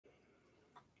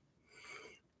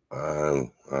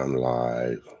I'm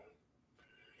live.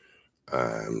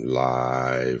 I'm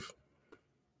live.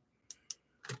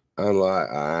 I'm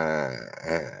live.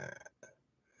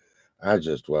 I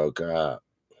just woke up.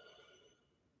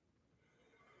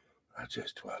 I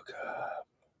just woke up.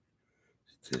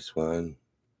 This one.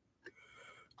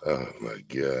 Oh my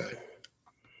god.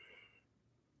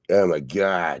 Oh my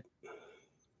god.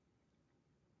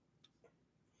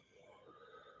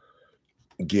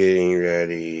 Getting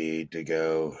ready to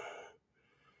go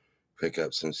pick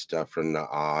up some stuff from the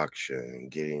auction.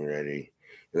 Getting ready.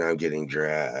 And I'm getting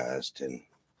dressed and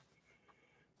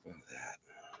all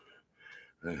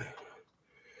that. What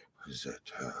is that?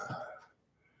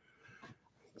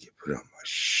 Get put on my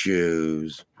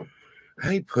shoes. I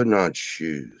hate putting on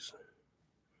shoes.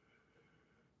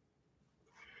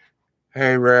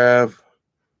 Hey, Rev,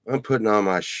 I'm putting on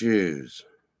my shoes.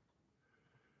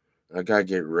 I gotta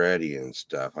get ready and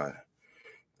stuff.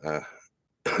 Uh,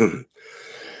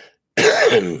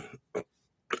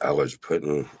 I was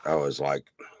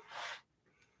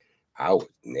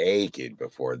naked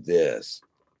before this.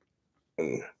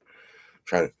 And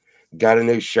got a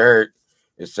new shirt.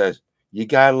 It says, you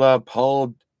gotta love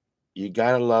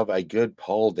a good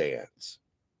pole dance.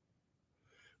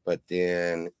 But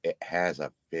then it has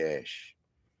a fish.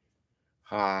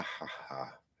 Ha ha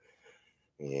ha.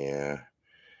 Yeah.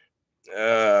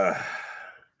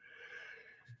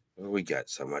 We got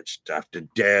so much stuff to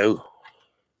do.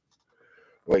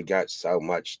 We got so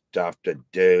much stuff to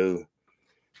do.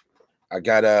 I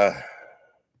gotta,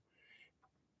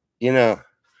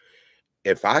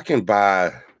 if I can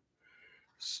buy,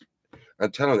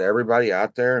 I'm telling everybody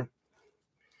out there,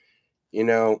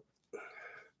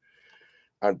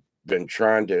 I've been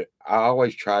I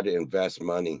always try to invest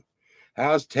money.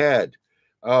 How's Ted?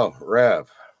 Oh, Rev.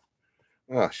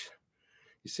 Gosh,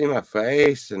 you see my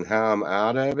face and how I'm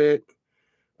out of it?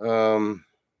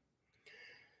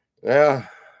 Yeah,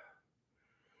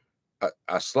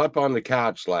 I slept on the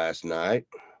couch last night.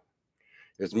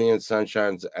 It's me and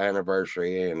Sunshine's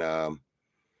anniversary, and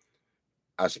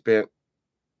I spent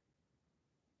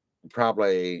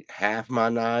probably half my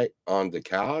night on the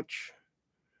couch,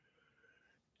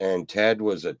 and Ted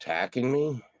was attacking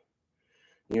me.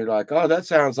 You're like, oh, that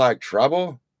sounds like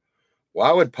trouble.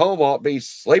 Why would Pole Vault be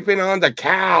sleeping on the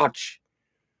couch?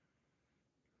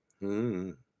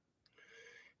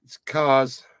 It's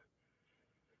because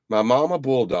my mama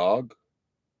bulldog,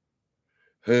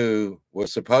 who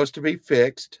was supposed to be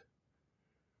fixed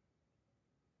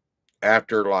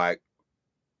after like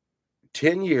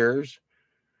 10 years,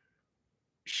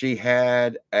 she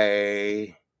had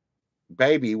a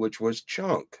baby, which was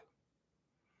Chunk.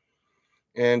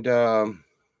 And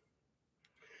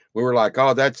we were like,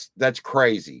 oh, that's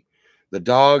crazy. The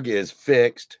dog is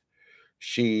fixed.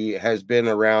 She has been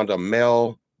around a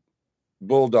male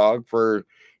bulldog for,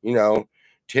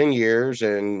 10 years,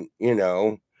 and,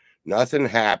 nothing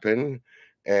happened.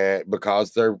 And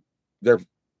because they're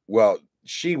well,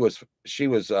 she was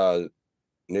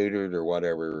neutered or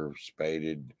whatever,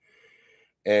 spaded.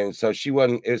 And so she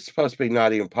wasn't, it's supposed to be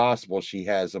not even possible she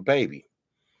has a baby.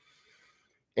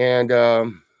 And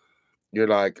you're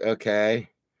like, okay,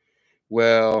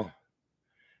 well,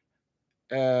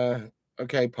 uh,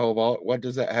 okay, Pole Vault, what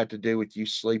does that have to do with you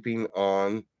sleeping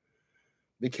on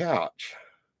the couch?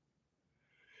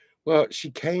 Well, she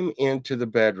came into the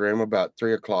bedroom about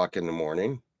 3 o'clock in the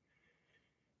morning,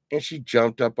 and she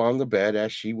jumped up on the bed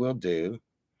as she will do.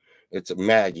 It's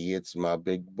Maggie, it's my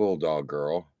big bulldog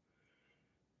girl.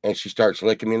 And she starts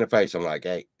licking me in the face. I'm like,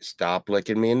 hey, stop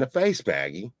licking me in the face,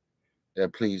 Maggie.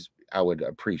 Please, I would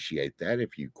appreciate that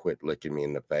if you quit licking me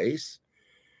in the face.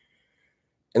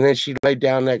 And then she laid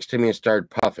down next to me and started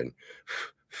puffing.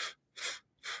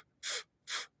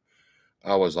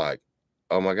 I was like,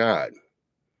 oh my God.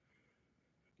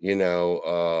 Is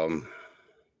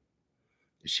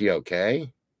she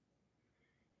okay?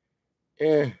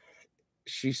 Yeah.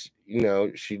 She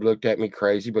looked at me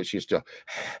crazy, but she's still,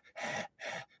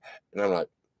 and I'm like,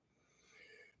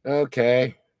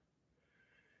 okay.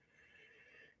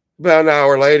 About an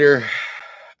hour later,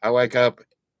 I wake up,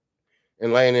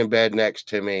 and laying in bed next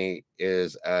to me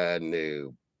is a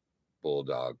new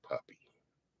bulldog puppy.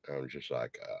 I'm just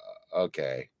like,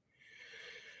 okay.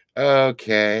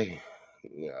 Okay.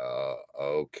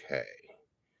 Okay.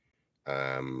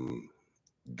 I'm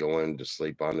going to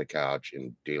sleep on the couch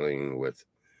and dealing with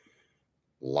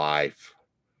life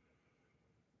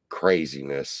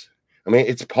craziness. I mean,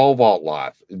 it's pole vault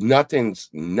life. Nothing's.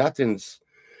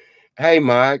 Hey,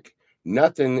 Mike,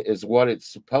 nothing is what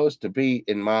it's supposed to be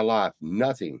in my life.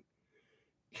 Nothing.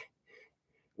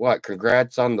 What?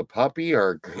 Congrats on the puppy,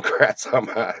 or congrats on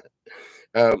my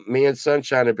Me and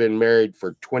Sunshine have been married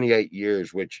for 28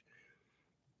 years, which,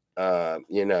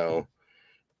 you know,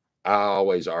 I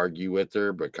always argue with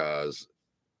her because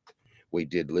we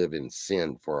did live in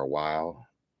sin for a while,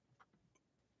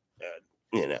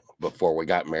 before we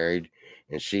got married,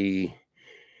 and she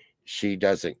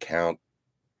doesn't count.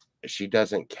 She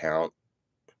doesn't count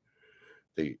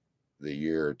the the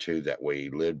year or two that we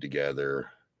lived together.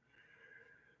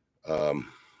 Um,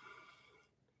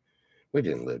 we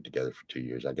didn't live together for 2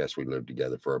 years. I guess we lived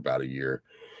together for about a year.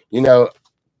 You know,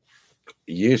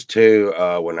 used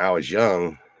to when I was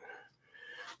young,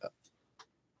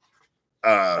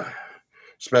 uh,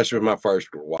 especially with my first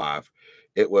wife,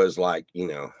 it was like,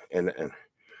 and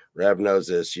Rev knows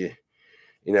this.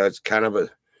 It's kind of a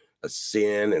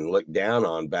sin and looked down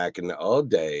on back in the old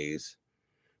days.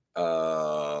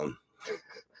 Um,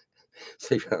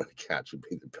 Sleeping on the couch would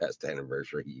be the best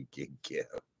anniversary you could give.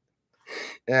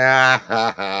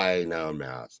 I know,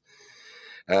 mouse.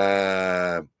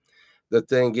 Uh, the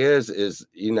thing is,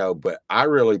 but I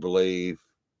really believe.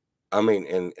 I mean,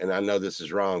 and I know this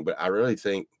is wrong, but I really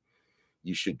think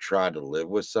you should try to live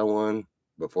with someone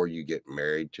before you get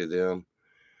married to them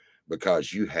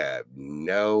because you have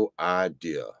no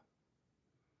idea,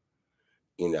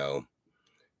 you know,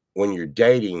 when you're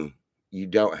dating, you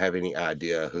don't have any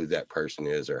idea who that person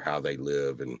is or how they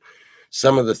live. And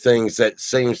some of the things that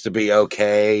seems to be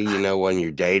okay, when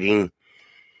you're dating,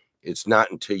 it's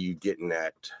not until you get in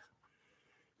that,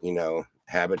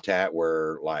 habitat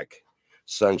where like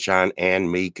Sunshine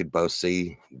and me could both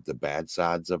see the bad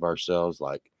sides of ourselves.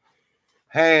 Like,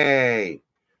 hey,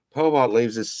 Pobalt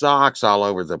leaves his socks all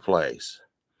over the place.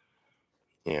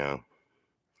 You know,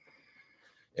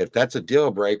 if that's a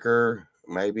deal breaker,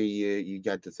 maybe you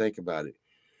got to think about it.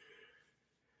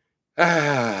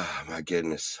 Ah, my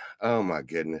goodness. Oh, my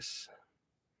goodness.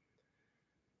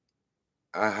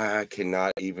 I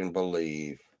cannot even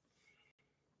believe.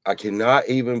 I cannot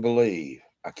even believe.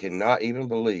 I cannot even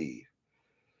believe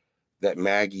that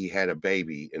Maggie had a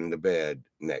baby in the bed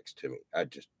next to me.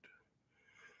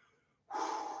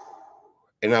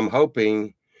 And I'm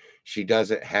hoping she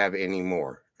doesn't have any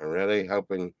more. I'm really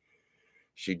hoping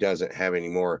she doesn't have any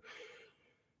more.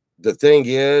 The thing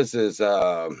is,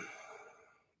 the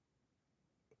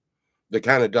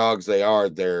kind of dogs they are,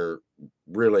 they're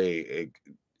really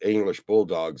English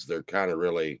bulldogs. They're kind of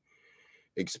really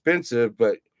expensive,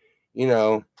 but you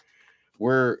know,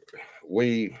 we're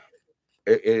we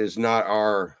it is not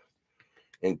our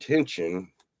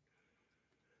intention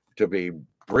to be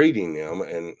breeding them.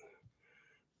 And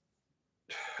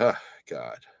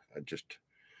God, I just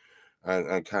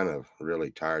I'm kind of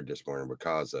really tired this morning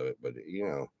because of it. But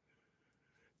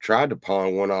tried to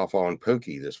pawn one off on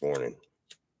Pookie this morning.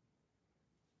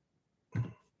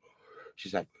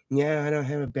 She's like, "Yeah, I don't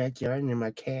have a backyard and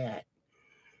my cat."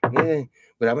 Yeah,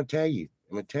 but I'm gonna tell you,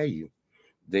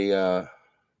 the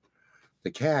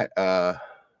the cat,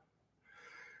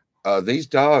 these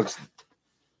dogs.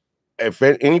 If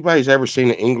anybody's ever seen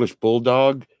an English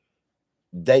bulldog,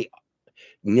 they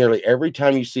nearly every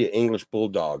time you see an English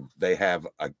bulldog, they have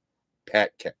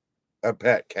pet cat, a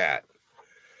pet cat,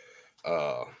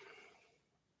 uh,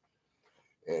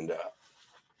 and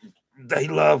they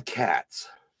love cats.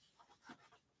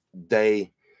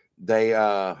 They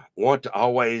want to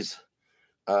always,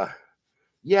 uh,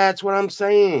 yeah, that's what I'm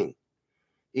saying.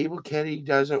 Evil Kitty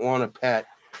doesn't want a pet,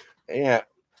 yeah,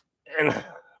 and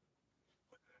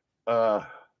uh,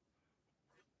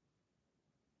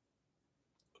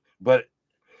 but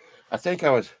I think I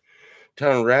was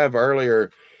telling Rev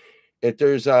earlier if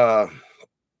there's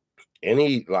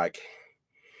any like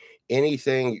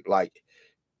anything like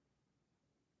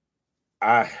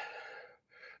I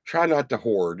try not to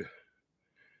hoard,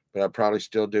 but I probably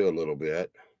still do a little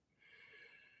bit.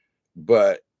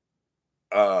 But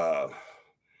I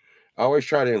always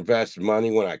try to invest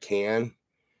money when I can.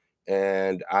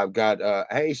 And I've got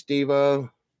hey Steve-O.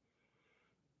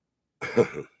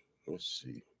 Let's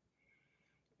see.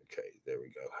 Okay, there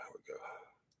we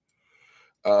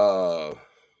go.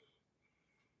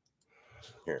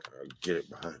 Here, I'll get it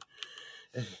behind.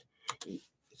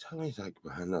 It's always like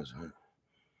behind those. Huh?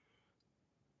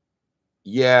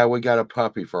 Yeah, we got a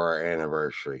puppy for our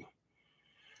anniversary.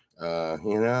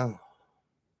 You know,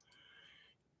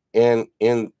 in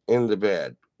the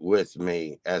bed with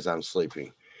me as I'm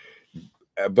sleeping.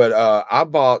 But I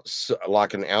bought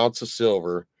like an ounce of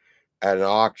silver at an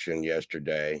auction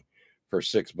yesterday for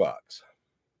 $6,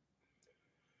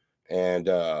 and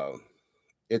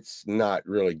it's not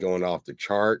really going off the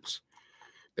charts.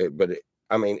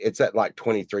 I mean, it's at like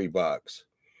 $23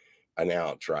 an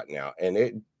ounce right now, and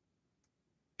it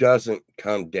doesn't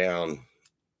come down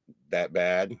that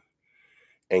bad.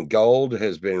 And gold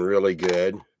has been really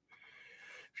good.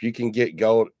 If you can get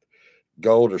gold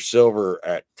or silver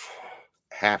at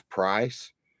half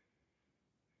price,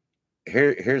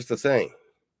 here's the thing.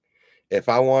 If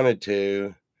I wanted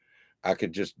to, I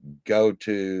could just go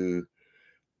to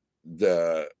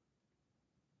the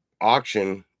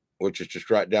auction, which is just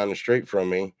right down the street from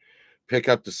me, pick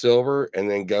up the silver, and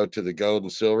then go to the gold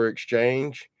and silver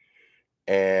exchange,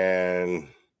 and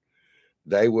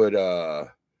they would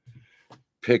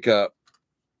pick up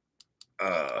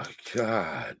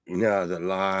God, no, the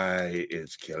lie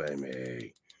is killing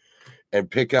me. And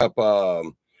pick up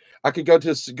I could go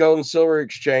to the gold and silver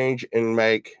exchange and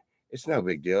make, it's no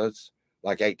big deal. It's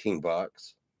like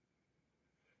 $18.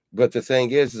 But the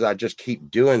thing is I just keep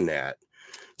doing that.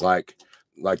 Like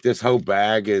this whole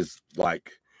bag is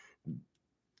like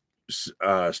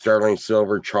sterling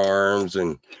silver charms,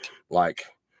 and like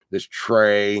this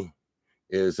tray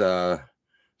is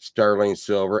sterling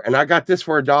silver, and I got this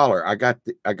for $1.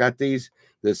 I got this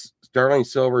sterling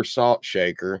silver salt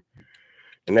shaker,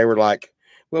 and they were like,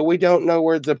 well, we don't know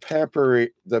where the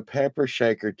pepper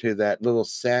shaker to that little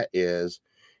set is,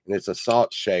 and it's a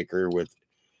salt shaker with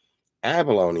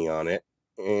abalone on it,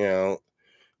 you know.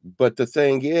 But the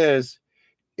thing is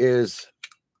this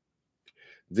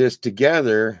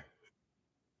together,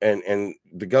 and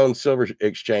the gold and silver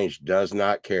exchange does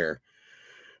not care,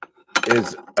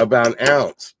 is about an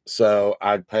ounce. So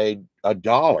I paid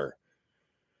 $1.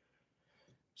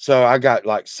 So I got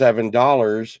like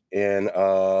 $7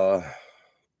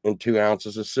 in 2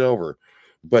 ounces of silver.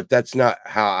 But that's not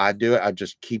how I do it. I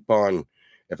just keep on,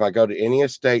 if I go to any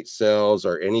estate sales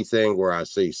or anything where I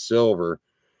see silver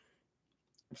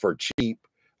for cheap,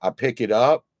 I pick it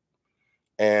up,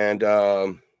 and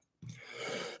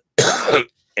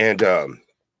and I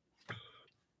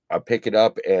pick it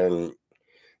up and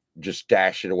just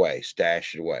stash it away.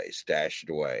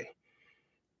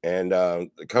 And of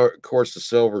course, the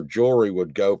silver jewelry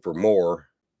would go for more,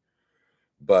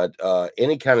 but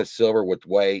any kind of silver with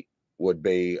weight would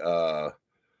be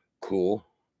cool.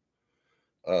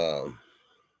 I'm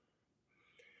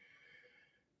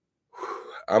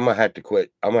gonna have to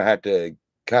quit. I'm gonna have to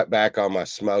cut back on my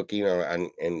smoking,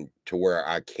 and to where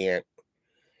I can't.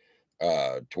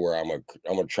 To where I'm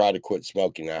gonna try to quit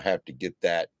smoking. I have to get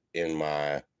that in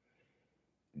my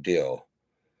deal.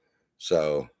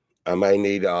 So I may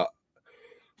need. I'm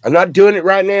not doing it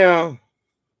right now.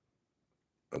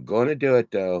 I'm going to do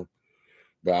it though,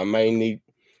 but I may need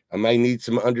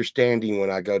some understanding when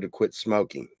I go to quit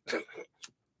smoking.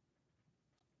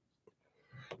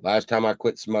 Last time I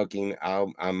quit smoking,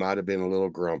 I might have been a little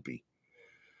grumpy.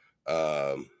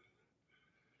 But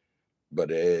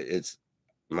it's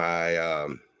my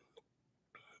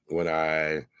when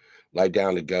I lay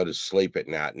down to go to sleep at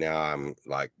night, now I'm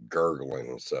like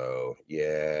gurgling. So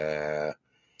yeah,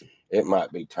 it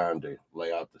might be time to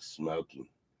lay off the smoking.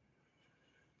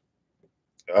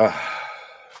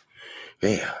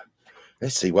 Yeah,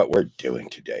 let's see what we're doing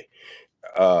today.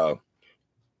 You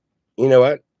know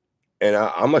what? And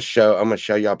I'm gonna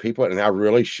show y'all people, and I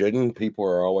really shouldn't. People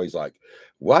are always like,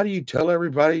 "Why do you tell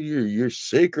everybody your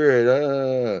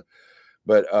secret?"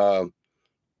 But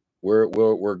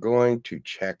we're going to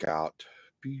check out.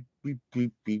 Beep beep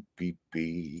beep beep beep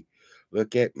beep.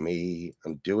 Look at me,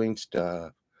 I'm doing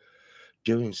stuff,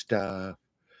 doing stuff.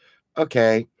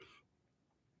 Okay.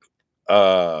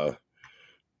 Uh.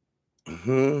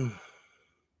 Hmm.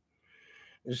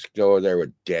 Let's go there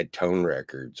with Dead Tone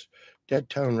Records. Dead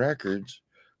Tone Records.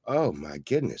 Oh my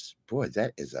goodness, boy,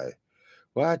 that is a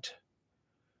what?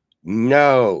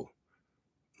 No,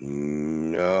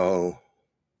 no.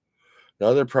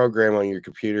 Another program on your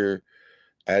computer.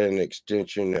 Add an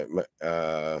extension.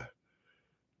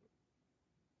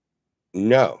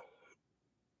 No,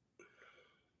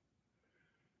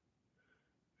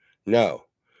 no.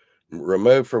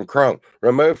 Remove from Chrome.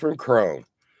 Remove from Chrome.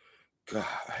 God,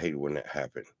 I hate when that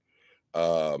happened.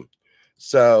 Um,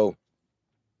 so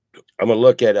I'm gonna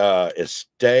look at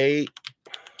estate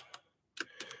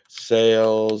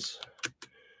sales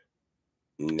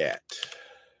net.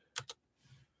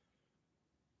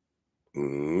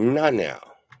 Not now.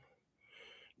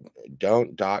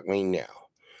 Don't dock me now.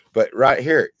 But right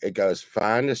here, it goes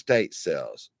find estate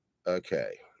sales.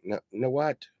 Okay. No, you know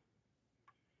what?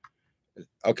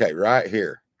 Okay, right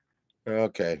here.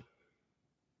 Okay.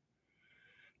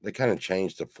 They kind of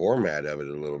changed the format of it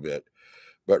a little bit.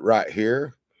 But right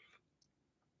here,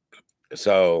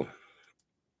 so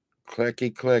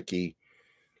clicky clicky,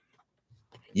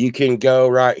 you can go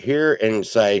right here and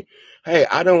say, hey,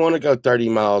 I don't want to go 30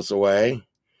 miles away.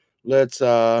 Let's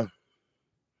go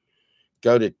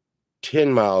to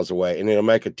 10 miles away, and it'll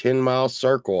make a 10-mile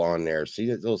circle on there. See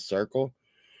that little circle?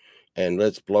 And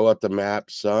let's blow up the map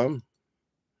some.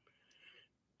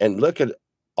 And look at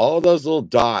all those little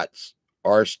dots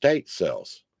are estate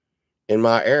sales in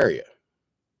my area.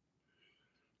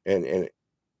 And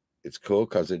it's cool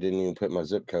because I didn't even put my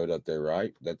zip code up there,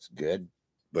 right? That's good.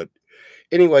 But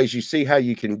anyways, you see how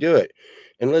you can do it.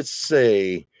 And let's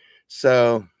see.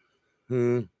 So,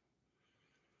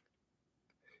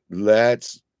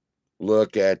 let's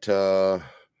look at that's a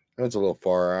little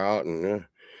far out, and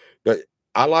but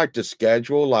I like to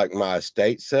schedule like my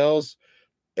estate sales,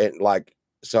 and like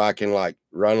so I can like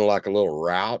run like a little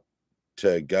route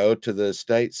to go to the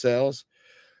estate sales.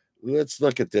 Let's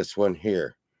look at this one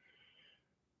here.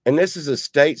 And this is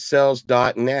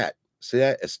estatesales.net. See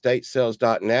that?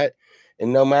 Estatesales.net.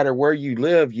 And no matter where you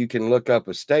live, you can look up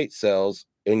estate sales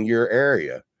in your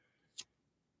area.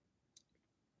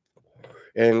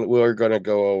 And we're going to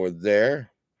go over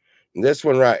there. And this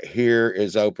one right here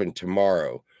is open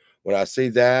tomorrow. When I see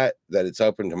that it's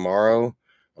open tomorrow,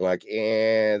 I'm like,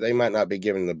 they might not be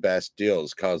giving the best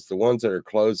deals, because the ones that are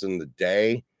closing the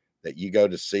day that you go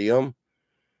to see them,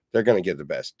 they're going to give the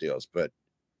best deals. But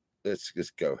let's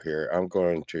just go here. I'm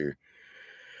going to,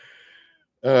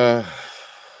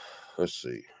 let's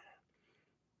see.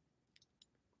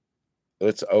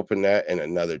 Let's open that in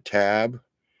another tab.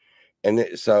 And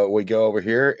so we go over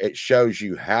here. It shows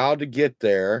you how to get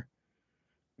there.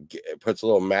 It puts a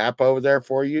little map over there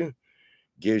for you.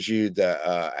 Gives you the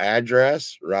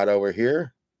address right over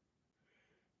here.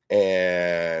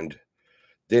 And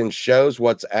then shows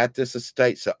what's at this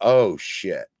estate. So, oh,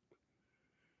 shit.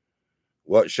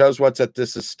 Well, it shows what's at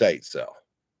this estate sale.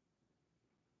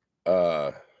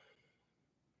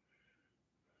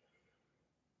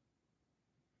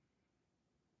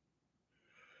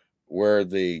 Where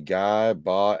the guy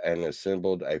bought and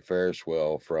assembled a Ferris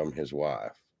wheel from his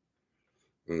wife.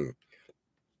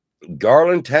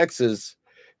 Garland, Texas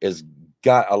is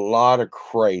got a lot of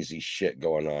crazy shit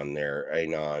going on there,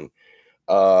 Anon.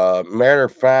 Matter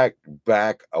of fact,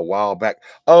 back a while back.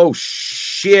 Oh,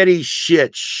 shit.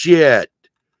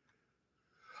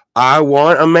 I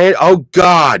want a man. Oh,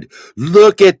 God.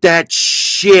 Look at that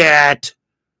shit.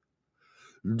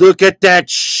 Look at that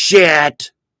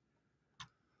shit.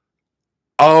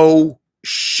 Oh,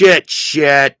 shit.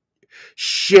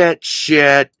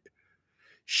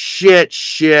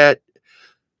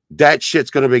 That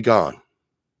shit's going to be gone.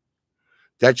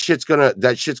 That shit's gonna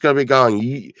be gone.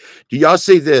 Do y'all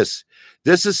see this?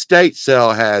 This estate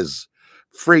sale has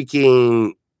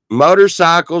freaking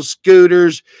motorcycles,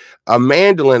 scooters, a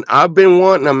mandolin. I've been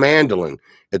wanting a mandolin.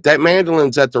 If that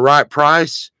mandolin's at the right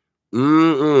price,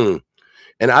 and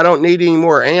I don't need any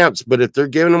more amps, but if they're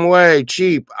giving them away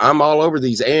cheap, I'm all over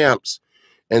these amps.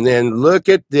 And then look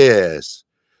at this.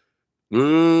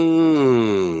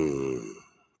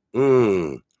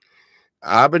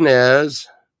 Ibanez.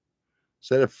 Is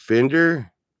that a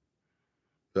Fender?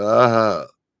 It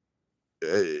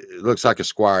looks like a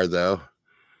Squire, though.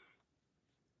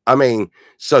 I mean,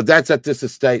 so that's at this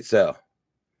estate sale.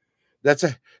 That's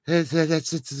this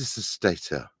estate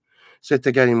sale. See if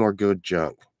they got any more good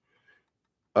junk.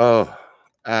 Oh,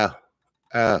 ow.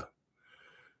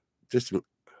 Just, ooh,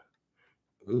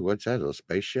 what's that? A little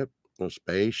spaceship?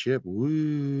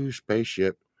 Woo,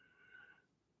 spaceship.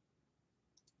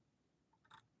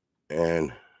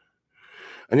 And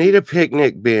I need a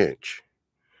picnic bench.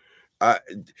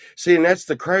 See, and that's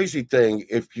the crazy thing.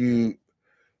 If you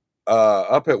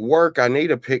up at work, we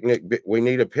need a picnic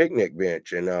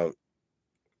bench, and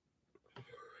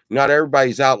not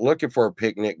everybody's out looking for a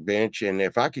picnic bench. And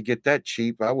if I could get that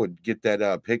cheap, I would get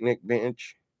that picnic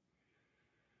bench.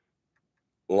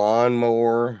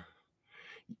 Lawnmower.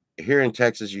 Here in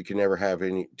Texas, you can never have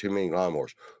too many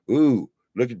lawnmowers. Ooh,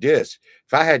 look at this.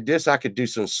 If I had this, I could do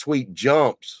some sweet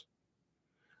jumps.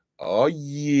 Oh,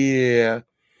 yeah.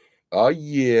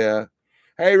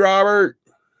 Hey, Robert.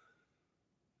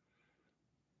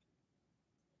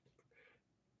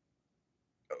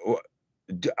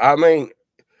 I mean,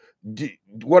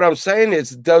 what I'm saying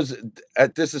is, those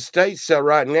at this estate sale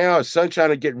right now, is Sunshine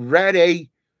to get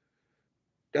ready.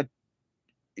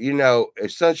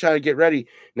 If Sunshine to get ready.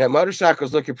 Now,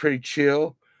 motorcycle's looking pretty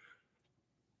chill.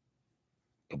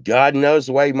 God knows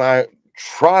the way my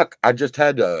truck, I just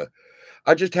had the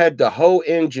whole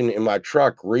engine in my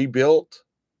truck rebuilt.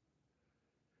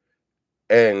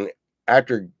 And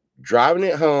after driving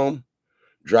it home,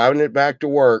 driving it back to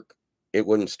work, it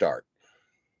wouldn't start.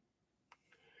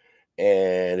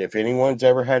 And if anyone's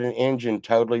ever had an engine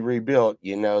totally rebuilt,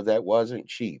 that wasn't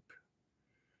cheap.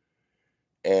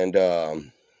 And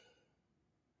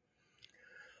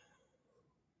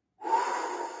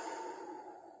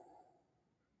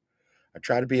I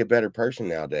try to be a better person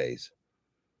nowadays.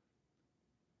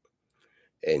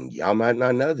 And y'all might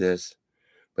not know this,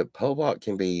 but Pobalt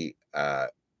can be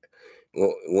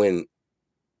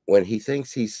when he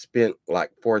thinks he's spent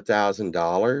like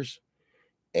 $4,000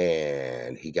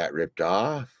 and he got ripped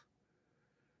off,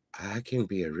 I can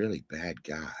be a really bad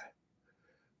guy.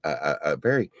 A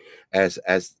very, as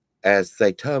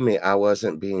they told me, I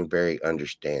wasn't being very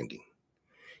understanding.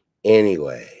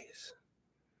 Anyways,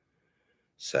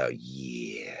 so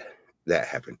yeah, that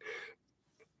happened.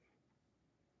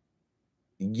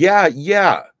 Yeah,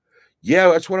 yeah, yeah.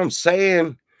 That's what I'm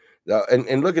saying.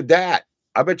 And look at that.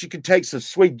 I bet you could take some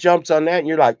sweet jumps on that. And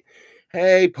you're like,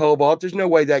 hey, pole vault, there's no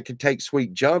way that could take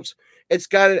sweet jumps. It's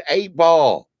got an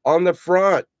 8-ball on the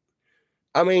front.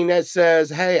 I mean, that says,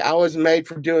 hey, I was made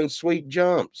for doing sweet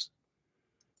jumps.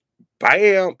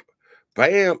 Bam,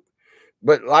 bam.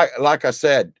 But like I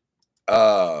said,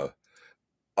 uh,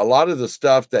 a lot of the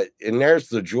stuff that, and there's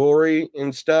the jewelry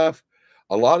and stuff.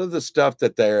 A lot of the stuff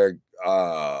that they're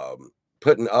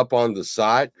putting up on the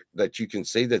site that you can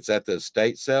see that's at the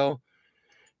estate sale,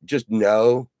 just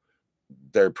know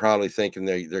they're probably thinking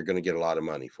they're going to get a lot of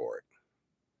money for it.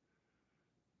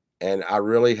 And I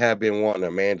really have been wanting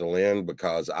a mandolin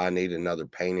because I need another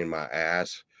pain in my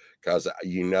ass. Because,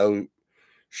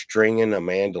 stringing a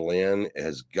mandolin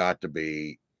has got to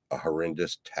be a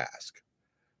horrendous task.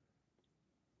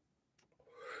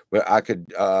 But I could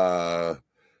do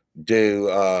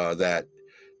that.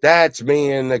 That's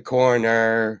me in the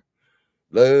corner,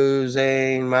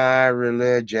 losing my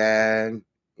religion.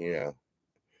 I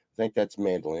think that's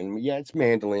mandolin. Yeah, it's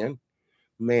mandolin.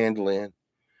 Mandolin.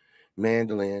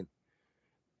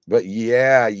 But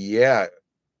yeah,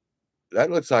 that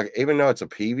looks like, even though it's a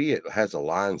PV, it has a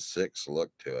line 6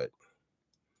 look to it.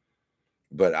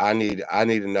 But I need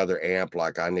another amp,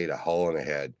 like I need a hole in the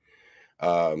head.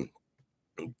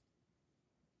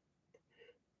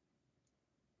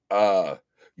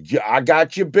 Yeah, I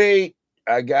got you beat.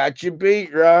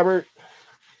 Robert.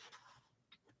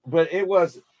 But it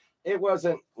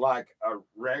wasn't like a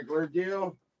regular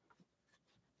deal.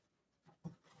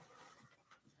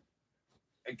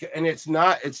 And it's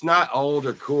not old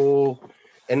or cool.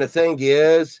 And the thing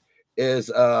is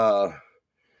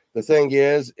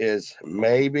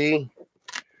maybe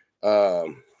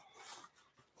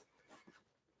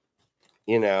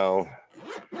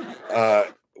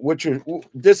which is,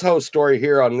 this whole story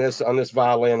here on this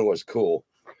violin was cool.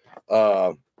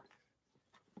 I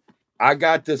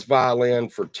got this violin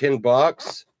for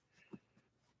 $10,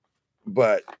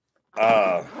 but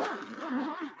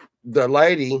the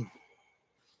lady,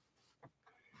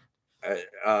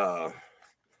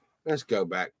 let's go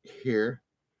back here.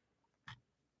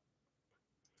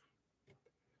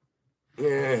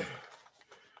 Yeah.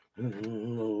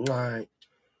 Right.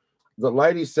 The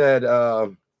lady said,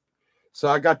 so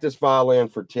I got this violin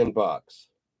for $10.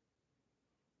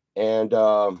 And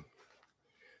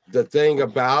the thing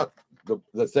about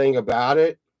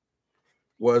it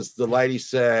was, the lady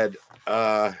said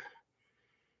it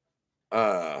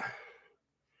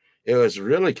was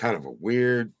really kind of a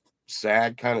weird,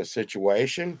 sad kind of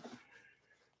situation.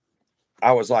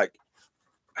 I was like,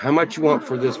 how much you want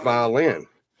for this violin?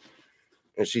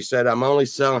 And she said, I'm only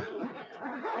selling,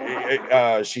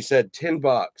 she said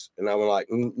 $10. And I was like,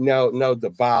 no, the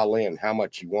violin, how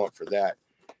much you want for that?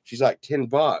 She's like,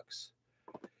 $10.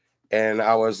 And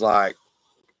I was like,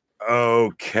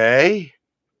 okay,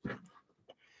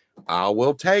 I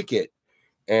will take it.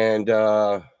 And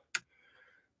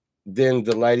then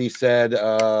the lady said,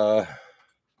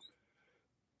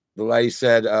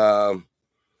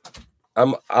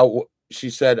 she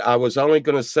said, I was only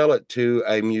going to sell it to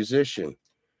a musician,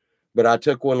 but I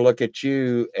took one look at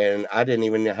you and I didn't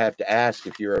even have to ask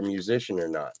if you're a musician or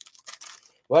not.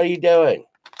 What are you doing?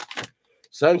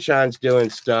 Sunshine's doing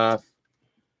stuff.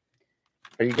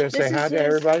 Are you going to say hi to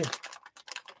everybody?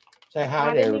 Say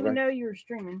hi to everybody. I didn't even know you were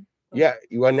streaming. Yeah,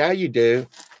 well, now you do.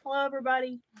 Hello,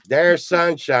 everybody. There's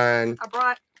Sunshine. I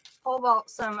brought Pole Vault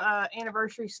some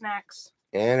anniversary snacks.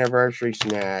 Anniversary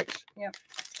snacks. Yep.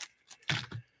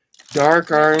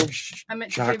 Dark orange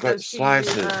chocolate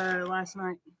slices. Last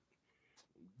night.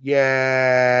 Yay.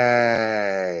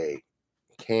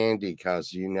 Candy,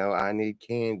 because I need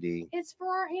candy. It's for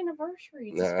our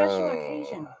anniversary. It's a special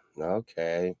occasion.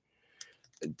 Okay.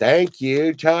 Thank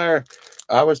you. Tell her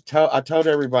I told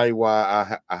everybody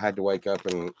why I had to wake up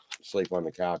and sleep on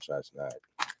the couch last night.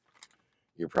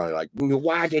 You're probably like,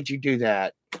 why did you do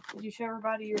that? Did you show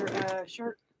everybody your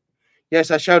shirt? Yes,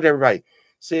 I showed everybody.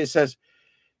 See, it says,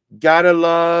 gotta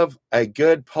love a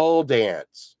good pole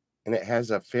dance. And it has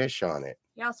a fish on it.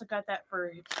 You also got that for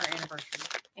our anniversary.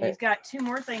 And he's got 2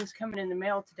 more things coming in the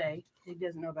mail today he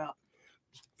doesn't know about.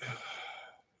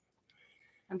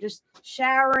 I'm just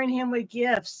showering him with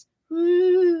gifts.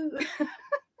 Woo!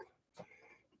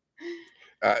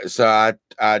 So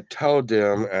I told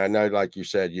them, I know, like you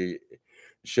said,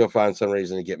 she'll find some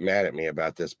reason to get mad at me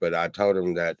about this, but I told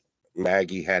him that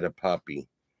Maggie had a puppy.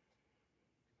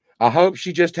 I hope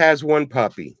she just has one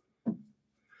puppy.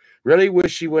 Really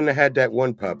wish she wouldn't have had that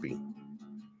one puppy.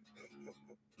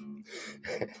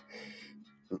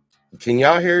 Can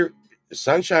y'all hear?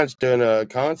 Sunshine's doing a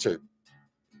concert.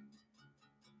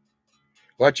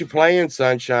 What you playing,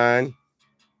 Sunshine?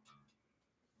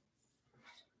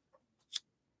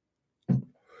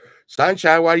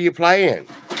 Sunshine, what are you playing?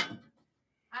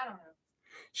 I don't know.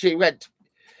 She went.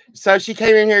 So she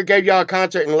came in here, gave y'all a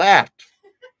concert, and left.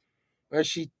 What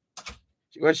she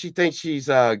thinks she's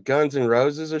Guns N'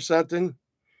 Roses or something?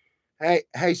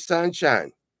 Hey,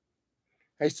 Sunshine.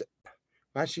 Hey,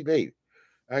 why'd she leave?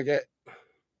 I get.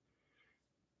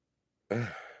 Oh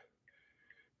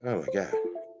my God!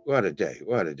 What a day!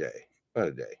 What a day! What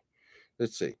a day!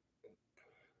 Let's see.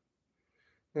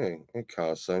 Hey, I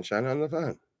call Sunshine on the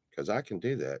phone because I can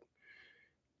do that.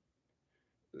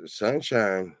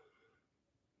 Sunshine.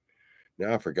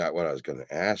 Now I forgot what I was going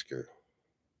to ask her.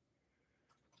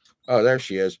 Oh, there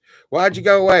she is. Why'd you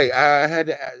go away? I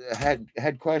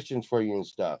had questions for you and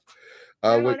stuff.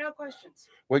 No questions.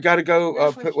 We gotta go.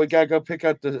 No we gotta go pick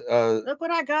up the. Look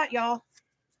what I got, y'all.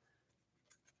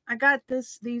 I got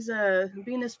these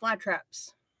Venus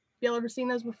flytraps. Y'all ever seen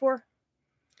those before?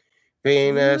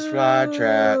 Venus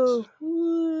flytraps.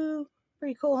 Ooh,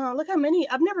 pretty cool, huh? Look how many.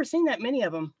 I've never seen that many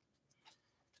of them.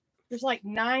 There's like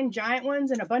 9 giant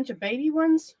ones and a bunch of baby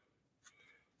ones.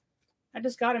 I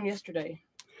just got them yesterday.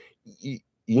 You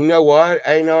know what?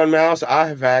 Ain't on mouse. I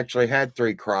have actually had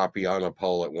 3 crappie on a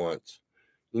pole at once.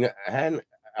 You know,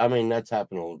 I mean, that's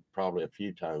happened probably a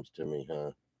few times to me,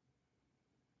 huh?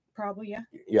 Probably, yeah.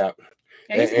 Yeah.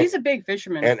 Yeah, he's a big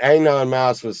fisherman. And Anon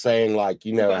Mouse was saying, like,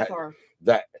 you know,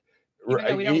 that even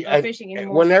though we don't go fishing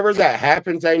anymore. Whenever that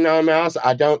happens, Anon Mouse,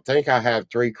 I don't think I have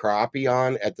 3 crappie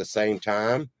on at the same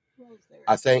time.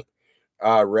 I think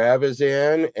Rev is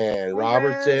in, and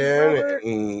Robert's in,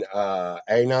 and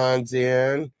Anon's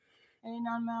in.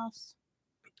 Anon Mouse.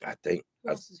 I think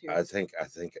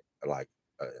like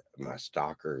my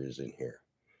stalker is in here.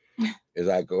 Is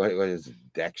like what is it,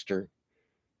 Dexter?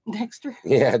 Dexter?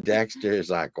 Yeah, Dexter is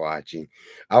like watching.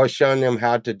 I was showing them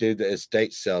how to do the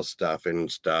estate sale stuff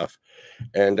and stuff.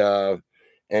 And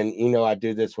you know, I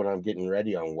do this when I'm getting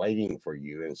ready. I'm waiting for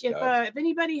you and stuff. If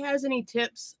anybody has any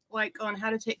tips like on how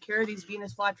to take care of these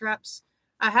Venus flytraps,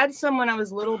 I had some when I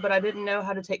was little, but I didn't know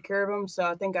how to take care of them. So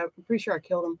I'm pretty sure I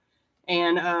killed them.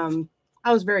 And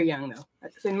I was very young though,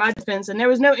 in my defense, and there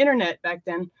was no internet back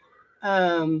then.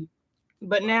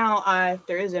 But now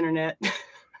there is internet.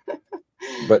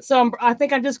 But so I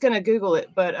think I'm just gonna Google it,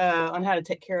 but on how to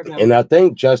take care of them. And I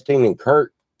think Justine and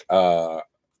Kurt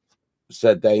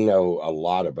said they know a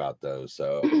lot about those.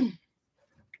 So,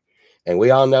 and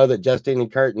we all know that Justine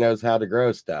and Kurt knows how to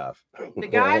grow stuff. The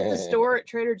guy at the store at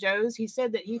Trader Joe's, he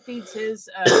said that he feeds his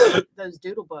those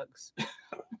doodle bugs.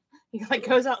 He like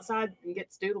goes outside and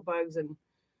gets doodle bugs and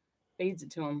feeds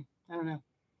it to them. I don't know.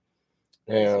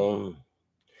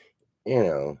 You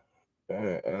know,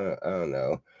 I don't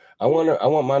know. I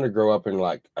want mine to grow up and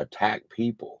like attack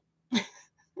people.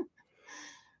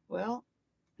 Well,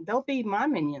 they'll be my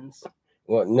minions.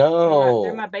 Well, no,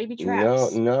 they're my baby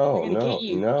traps. No.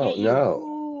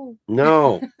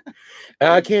 And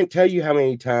I can't tell you how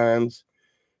many times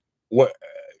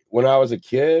when I was a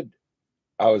kid,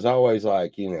 I was always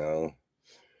like, you know,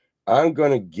 I'm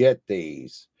gonna get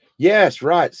these. Yes,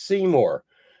 right, Seymour.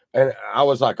 And I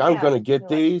was like, I'm gonna get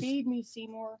these. Like, feed me,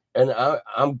 Seymour. And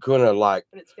I'm gonna like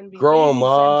grow them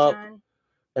up. Sunshine.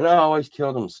 And I always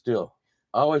killed them still.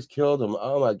 I always killed them.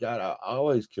 Oh my God, I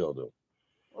always killed them.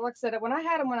 Well, like I said, when I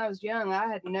had them when I was young, I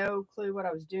had no clue what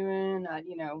I was doing. I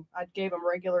gave them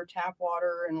regular tap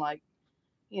water and like,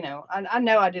 you know, I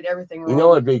know I did everything wrong. You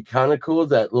know, it'd be kind of cool,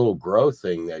 that little grow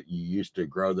thing that you used to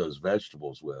grow those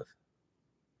vegetables with.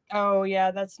 Oh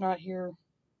yeah, that's not here.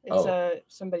 It's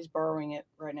somebody's borrowing it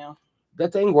right now.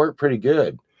 That thing worked pretty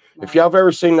good. If y'all have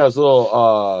ever seen those little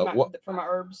for my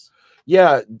herbs.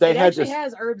 Yeah, it actually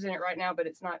has herbs in it right now, but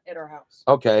it's not at our house.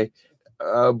 Okay.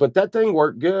 But that thing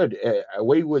worked good.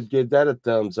 We would give that a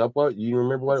thumbs up. What, you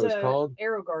remember what it was called?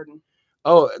 Arrow Garden.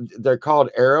 Oh, they're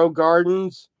called Arrow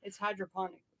Gardens. It's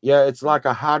hydroponic. Yeah, it's like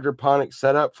a hydroponic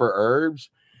setup for herbs.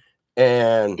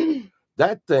 And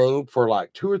that thing for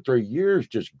like 2 or 3 years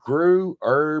just grew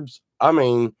herbs. I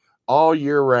mean, all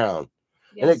year round.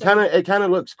 Yeah, And it kind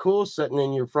of looks cool sitting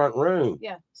in your front room.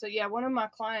 Yeah. So yeah, one of my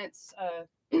clients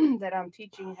that I'm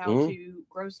teaching how to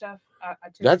grow stuff, I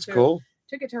took That's it to, cool.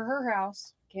 took it to her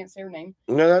house. Can't say her name.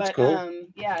 No, that's but, cool.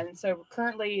 Yeah, and so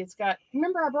currently it's got.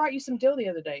 Remember, I brought you some dill the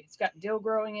other day. It's got dill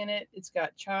growing in it. It's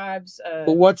got chives.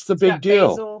 Well, what's the big deal?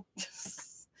 Basil.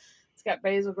 It's got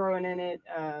basil growing in it.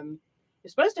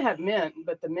 It's supposed to have mint,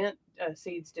 but the mint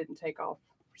seeds didn't take off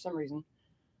for some reason.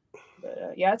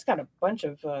 But yeah, it's got a bunch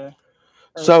of.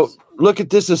 So herbs. look at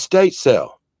this estate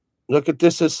sale. Look at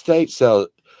this estate sale,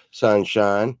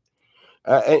 Sunshine.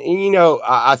 And you know,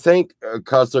 I think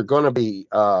because they're going to be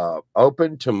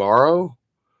open tomorrow,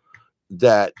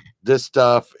 that this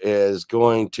stuff is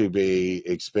going to be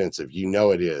expensive. You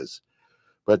know it is.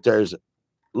 But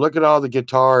look at all the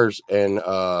guitars and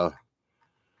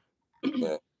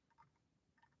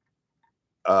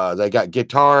they got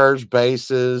guitars,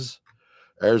 basses.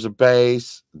 There's a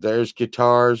bass. There's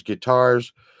guitars,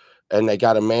 and they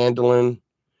got a mandolin.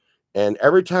 And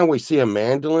every time we see a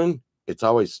mandolin, it's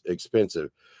always expensive.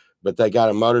 But they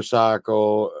got a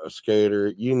motorcycle, a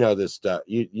scooter. You know this stuff.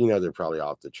 You know they're probably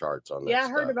off the charts on that. Yeah, I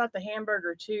heard about the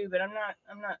hamburger too, but I'm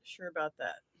not sure about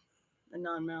that. A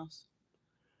non-mouse.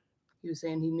 He was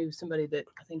saying he knew somebody that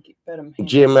I think fed him.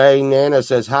 Jim A. Nana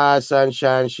says, "Hi,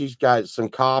 Sunshine." She's got some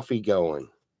coffee going.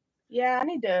 Yeah, I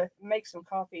need to make some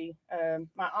coffee.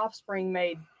 My offspring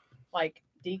made like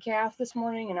decaf this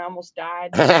morning, and I almost died.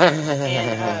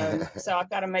 And so I've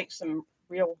got to make some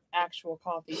real actual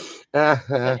coffee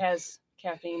that has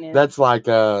caffeine in it. That's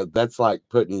like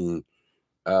putting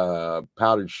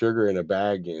powdered sugar in a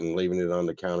bag and leaving it on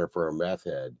the counter for a meth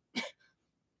head.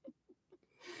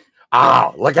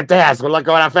 Oh, look at this. Well, look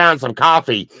what I found, some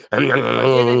coffee. Or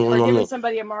giving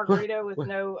somebody a margarita with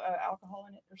no alcohol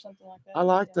in it or something like that. I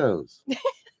like those.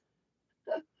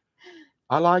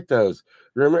 I like those.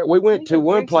 Remember, we went to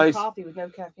one place. Coffee with no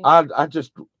caffeine.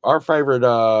 Our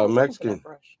favorite Mexican,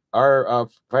 our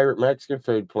favorite Mexican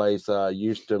food place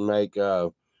used to make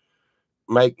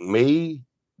me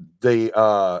and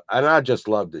I just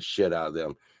love the shit out of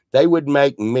them. They would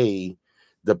make me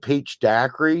the peach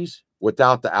daiquiris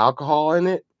without the alcohol in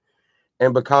it,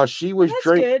 and because she was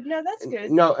drinking, no, that's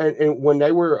good. No, and when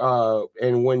they were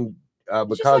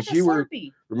because like you were,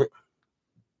 it's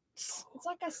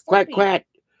like a Slurpee. Quack quack.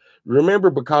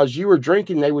 Remember, because you were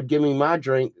drinking, they would give me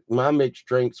my mixed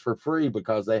drinks for free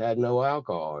because they had no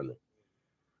alcohol in it.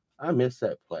 I miss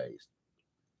that place.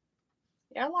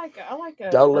 Yeah, I like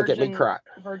Don't look at me cry.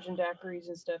 Virgin daiquiris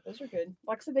and stuff. Those are good.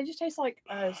 Like I said, they just taste like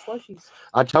slushies.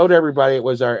 I told everybody it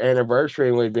was our anniversary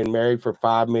and we'd been married for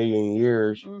 5 million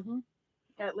years. Mm-hmm.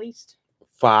 At least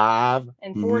 5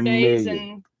 and 4 days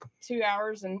and 2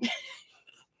 hours and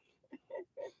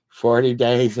 40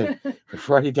 days and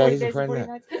 40 days and 40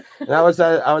 nights. And I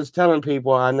was telling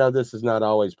people, I know this is not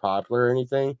always popular or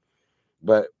anything,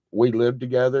 but we lived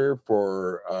together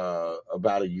for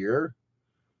about a year.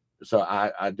 So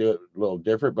I do it a little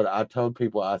different, but I told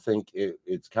people I think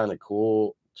it's kind of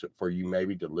cool for you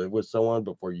maybe to live with someone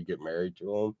before you get married to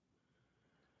them.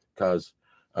 Because,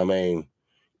 I mean,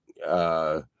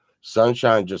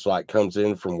 Sunshine just like comes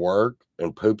in from work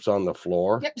and poops on the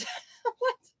floor. Yep.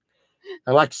 What?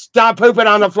 I'm like, stop pooping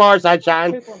on the floor,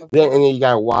 Sunshine. And then you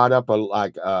got to wad up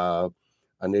a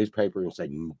newspaper and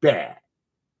say, bah.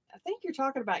 I think you're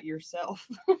talking about yourself.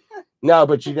 No,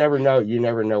 but you never know. You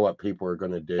never know what people are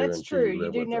going to do. That's true.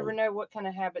 You do never know what kind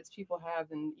of habits people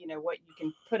have, and you know what you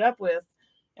can put up with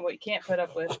and what you can't put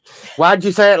up with. Why'd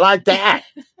you say it like that?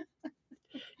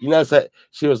 You know, so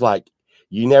she was like,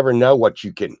 you never know what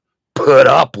you can put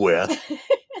up with.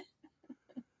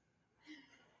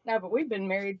 No, but we've been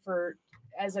married for,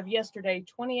 as of yesterday,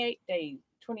 28 days.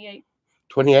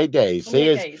 28 days. See,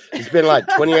 it's been like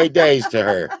 28 days to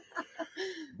her.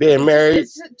 Being married.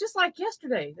 It's just like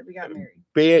yesterday that we got married.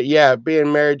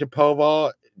 Being married to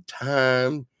Poval,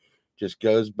 time just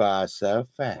goes by so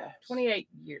fast. 28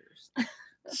 years.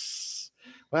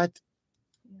 What?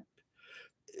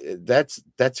 That's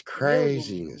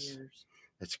craziness.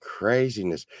 That's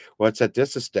craziness. What's at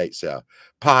this estate sale?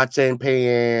 Pots and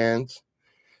pans.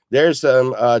 There's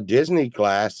some Disney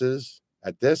glasses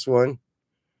at this one.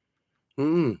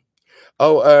 Oh,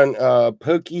 and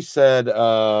Pookie said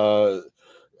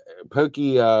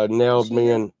Pookie nailed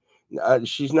me in.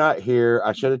 She's not here.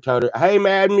 I should have told her, hey,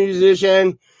 Mad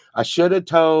Musician. I should have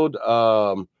told her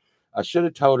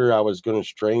I was going to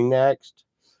stream next.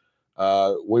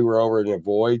 We were over in the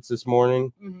voids this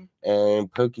morning,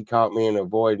 and Pookie caught me in a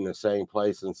void in the same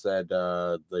place and said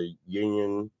the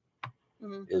union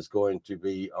is going to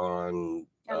be on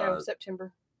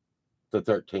September the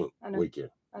 13th weekend.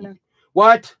 I know.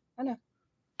 What? I know.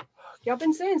 Y'all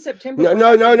been saying September.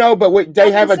 No. But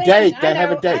they have a date. They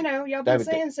have a date. I know. Y'all been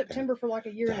saying September for like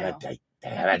a year now. They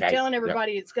have a date. Telling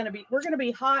everybody we're gonna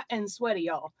be hot and sweaty,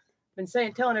 y'all. Been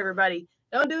telling everybody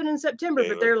don't do it in September,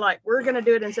 but they're like, we're gonna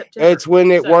do it in September. It's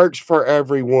when it works for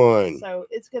everyone. So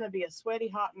it's gonna be a sweaty,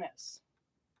 hot mess.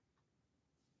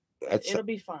 It'll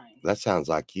be fine. That sounds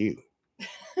like you.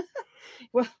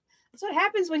 Well, that's what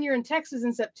happens when you're in Texas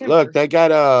in September. Look, they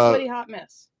got a sweaty, hot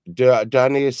mess. Do I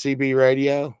need a CB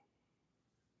radio?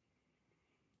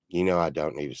 You know I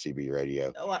don't need a CB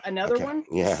radio. Another one?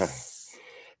 Yeah.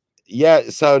 Yeah,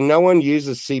 so no one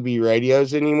uses CB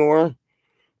radios anymore,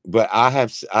 but I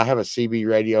have a CB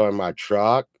radio in my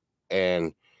truck,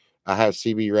 and I have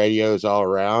CB radios all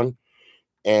around.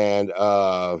 And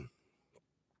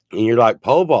you're like,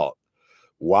 Pole Vault,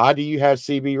 why do you have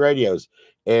CB radios?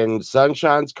 In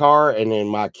Sunshine's car and in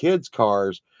my kids'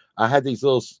 cars, I had these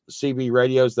little CB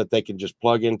radios that they can just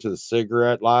plug into the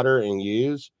cigarette lighter and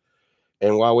use.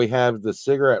 And while we have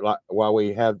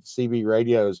CB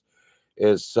radios,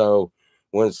 is so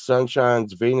when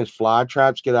Sunshine's Venus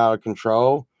flytraps get out of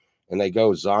control and they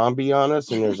go zombie on us,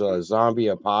 and there's a zombie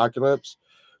apocalypse,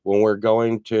 when we're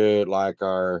going to like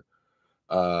our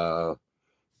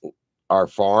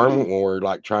farm, when we're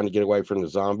like trying to get away from the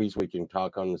zombies, we can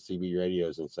talk on the CB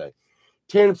radios and say,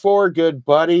 10-4, good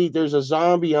buddy, there's a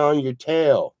zombie on your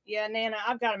tail. Yeah, Nana,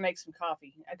 I've got to make some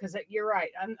coffee, because you're right.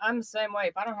 I'm the same way.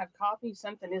 If I don't have coffee,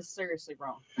 something is seriously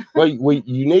wrong. Well,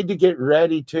 you need to get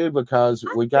ready too, because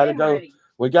we got to go. Ready.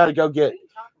 We got to go get.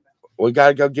 We got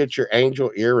to go get your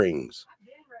angel earrings. I've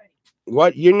been ready.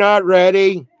 What? You're not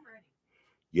ready?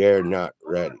 You're not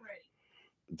ready.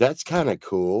 That's kind of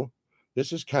cool.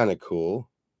 This is kind of cool.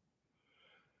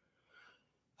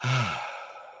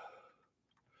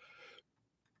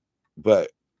 But,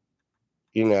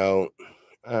 you know,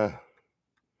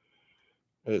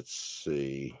 let's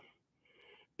see.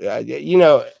 You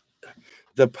know,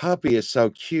 the puppy is so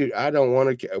cute. I don't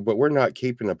want to, but we're not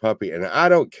keeping the puppy. And I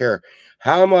don't care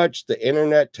how much the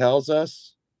internet tells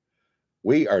us,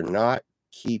 we are not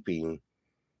keeping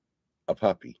a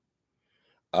puppy.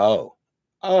 Oh,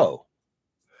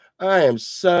 I am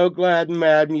so glad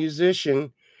Mad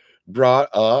Musician brought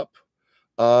up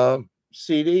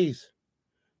CDs.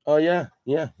 Oh, yeah.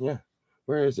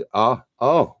 Where is it? Oh,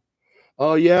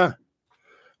 yeah.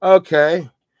 Okay.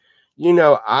 You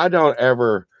know, I'm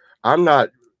not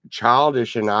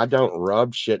childish, and I don't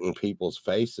rub shit in people's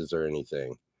faces or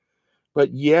anything.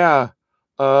 But yeah,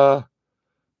 I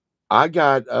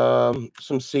got some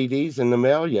CDs in the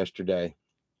mail yesterday.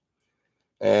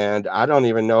 And I don't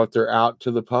even know if they're out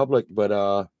to the public, but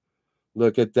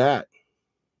look at that.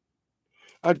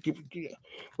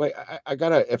 Wait, I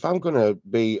gotta, if I'm gonna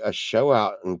be a show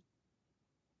out and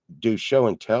do show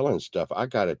and tell and stuff, I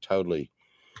gotta totally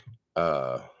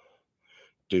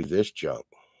do this junk.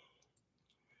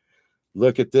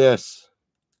 Look at this.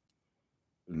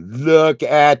 Look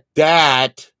at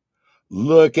that.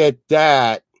 Look at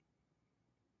that.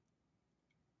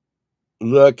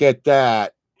 Look at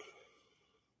that.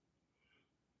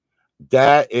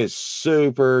 That is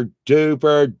super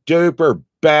duper duper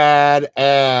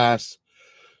badass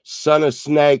Son of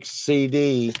Snakes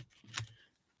CD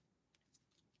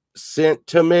sent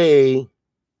to me.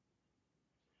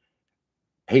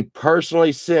 He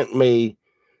personally sent me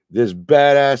this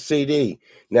badass CD.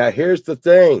 Now, here's the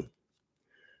thing.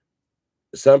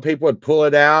 Some people would pull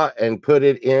it out and put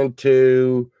it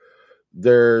into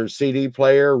their CD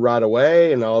player right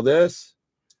away and all this.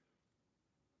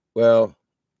 Well,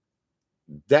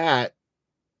 that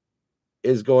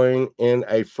is going in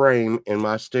a frame in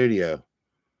my studio.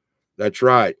 That's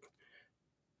right.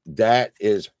 That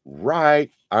is right.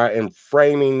 I am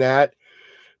framing that.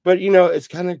 But, you know, it's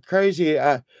kind of crazy.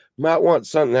 I might want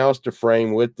something else to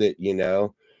frame with it, you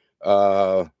know.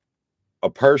 A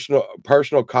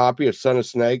personal copy of Son of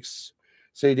Snakes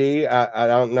CD. I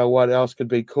don't know what else could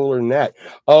be cooler than that.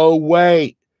 Oh,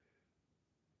 wait.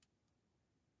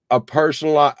 A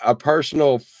personal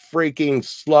freaking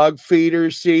Slug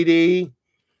Feeder CD.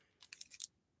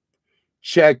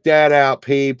 Check that out,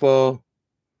 people.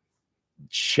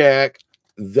 Check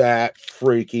that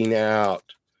freaking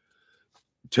out.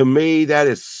 To me, that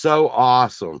is so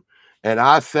awesome. And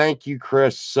I thank you,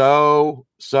 Chris, so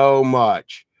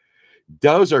much.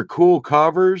 Those are cool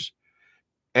covers.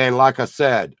 And like I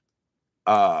said,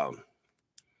 I'm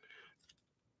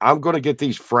going to get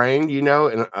these framed, you know,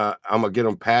 and I'm going to get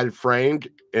them padded framed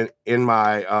in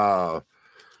my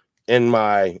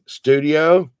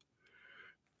studio,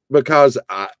 because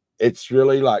it's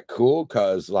really like cool,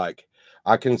 because like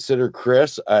I consider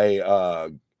Chris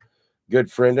a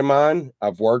good friend of mine.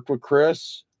 I've worked with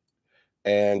Chris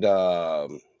and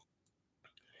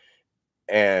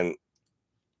and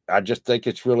I just think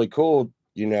it's really cool,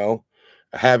 you know,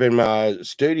 having my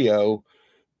studio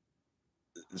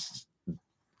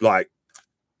like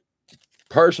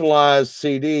personalized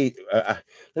CD. They're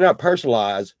not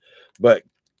personalized, but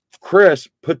Chris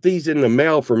put these in the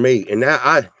mail for me, and now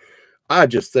I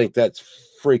just think that's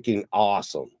freaking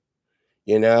awesome.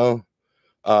 You know,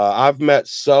 I've met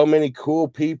so many cool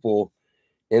people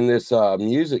in this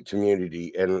music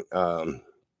community, and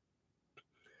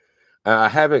I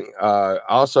haven't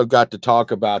also got to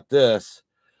talk about this.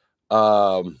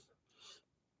 Um,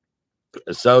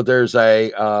 so there's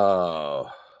a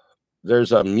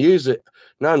music,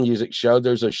 not a music show.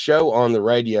 There's a show on the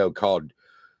radio called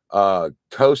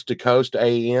Coast to Coast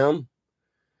AM,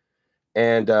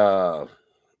 and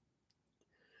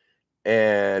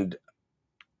and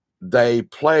they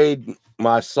played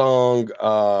my song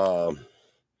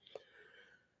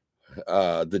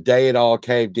 "The Day It All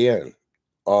Caved In"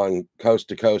 on Coast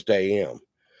to Coast AM.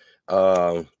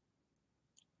 A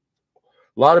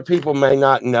lot of people may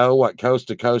not know what Coast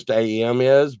to Coast AM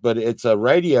is, but it's a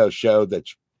radio show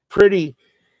that's pretty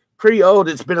old.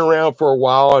 It's been around for a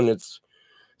while, and it's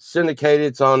syndicated.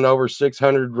 It's on over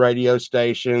 600 radio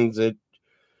stations. It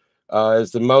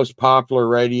is the most popular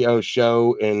radio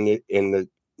show in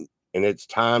its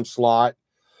time slot,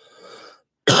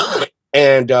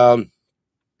 and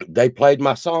they played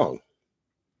my song,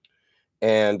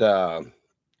 and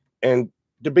and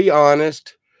to be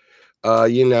honest,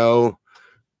 you know,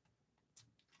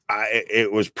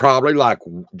 it was probably like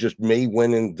just me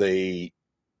winning the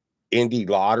indie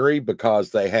lottery,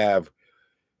 because they have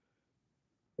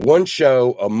one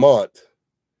show a month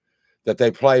that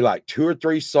they play like 2 or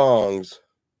 3 songs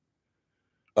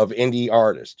of indie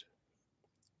artists,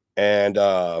 and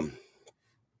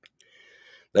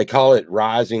they call it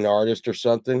rising artist or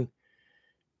something,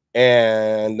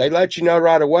 and they let you know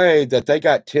right away that they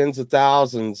got tens of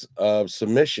thousands of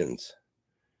submissions,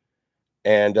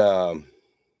 and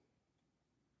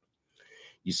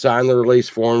you sign the release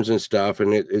forms and stuff,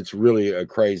 and it's really a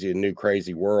new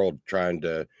crazy world trying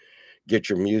to get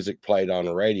your music played on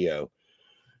the radio.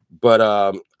 But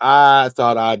I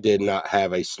thought I did not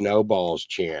have a snowball's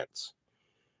chance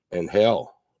in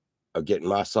hell of getting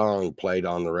my song played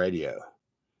on the radio.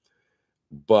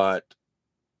 But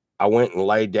I went and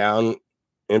laid down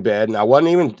in bed,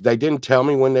 and they didn't tell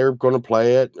me when they were going to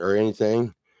play it or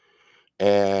anything.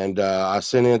 And I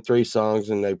sent in 3 songs,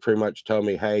 and they pretty much told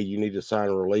me, hey, you need to sign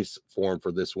a release form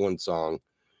for this one song,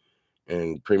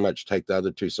 and pretty much take the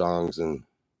other 2 songs and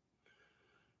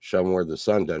show them where the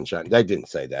sun doesn't shine. They didn't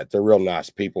say that. They're real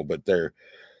nice people, but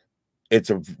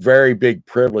it's a very big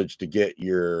privilege to get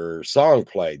your song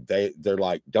played. They're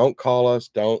like, don't call us,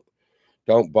 don't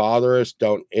bother us,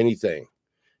 don't anything.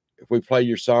 If we play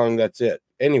your song, that's it.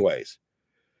 Anyways,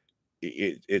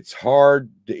 it's hard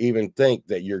to even think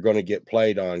that you're going to get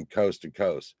played on Coast to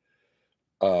Coast.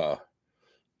 Uh,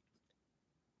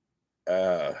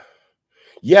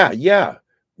 yeah,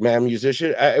 man,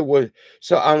 musician. It was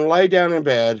so I'm lay down in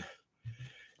bed,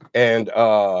 and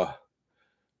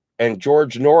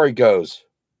George Norrie goes,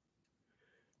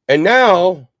 and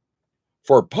now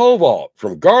for pole vault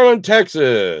from Garland,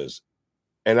 Texas,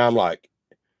 and I'm like,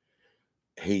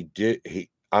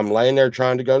 I'm laying there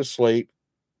trying to go to sleep,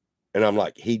 and I'm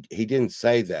like, he didn't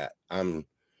say that. I'm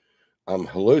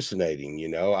hallucinating, you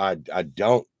know. I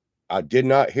did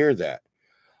not hear that.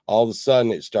 All of a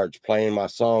sudden it starts playing my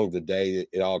song, "The Day That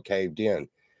It All Caved In."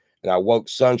 And I woke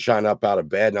Sunshine up out of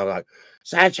bed, and I'm like,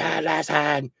 "Sunshine,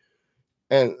 Sunshine."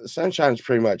 And Sunshine's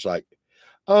pretty much like,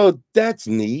 "Oh, that's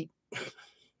neat."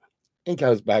 And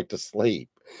goes back to sleep.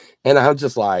 And I'm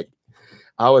just like,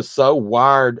 I was so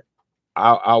wired.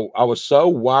 I was so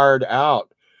wired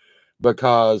out,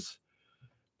 because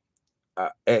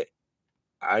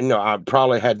I know I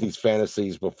probably had these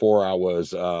fantasies before I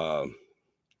was,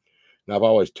 and I've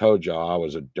always told y'all I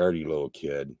was a dirty little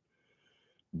kid.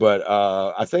 But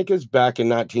I think it's back in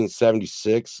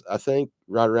 1976. I think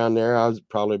right around there, I was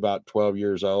probably about 12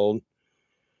 years old.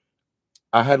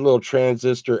 I had a little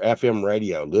transistor FM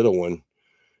radio, little one,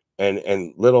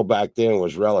 and little back then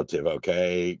was relative,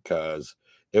 okay, because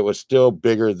it was still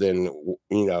bigger than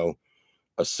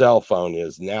a cell phone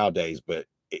is nowadays, but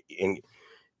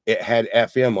it had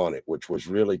FM on it, which was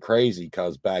really crazy,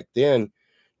 because back then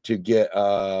to get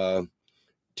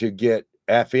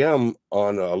FM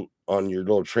on your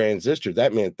little transistor,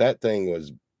 that meant that thing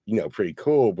was, pretty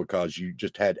cool, because you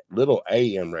just had little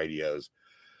AM radios.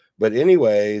 But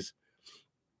anyways,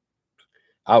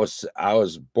 I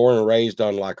was born and raised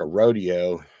on like a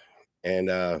rodeo, and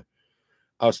I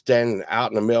was standing out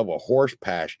in the middle of a horse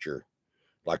pasture,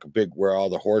 like a big where all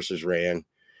the horses ran,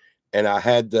 and I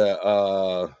had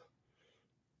uh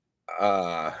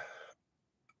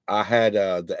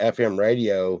the FM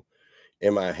radio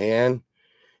in my hand,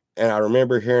 and I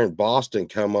remember hearing Boston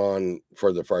come on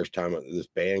for the first time. This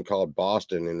band called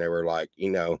Boston, and they were like,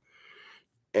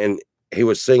 and he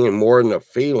was singing more than a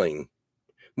feeling,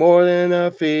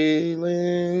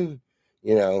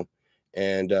 you know,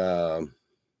 and I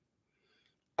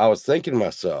was thinking to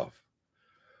myself,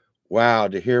 wow,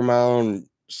 to hear my own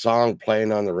song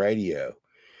playing on the radio,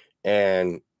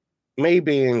 and me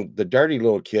being the dirty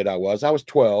little kid I was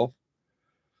 12.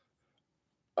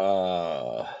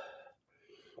 Uh,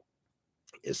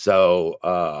 so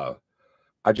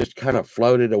I just kind of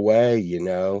floated away,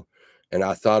 and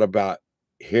I thought about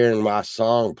hearing my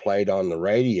song played on the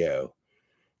radio,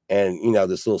 and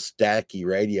this little staticky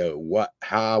radio,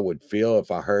 how I would feel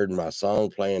if I heard my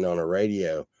song playing on a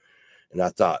radio. And I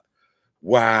thought,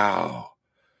 wow,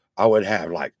 I would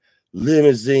have like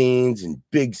limousines and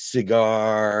big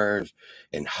cigars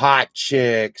and hot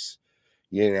chicks,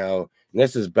 and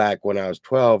this is back when I was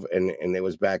 12, and it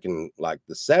was back in like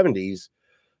the 70s.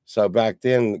 So back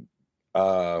then,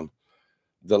 the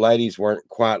ladies weren't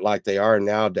quite like they are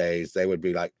nowadays. They would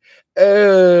be like,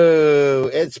 oh,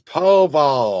 it's pole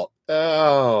vault.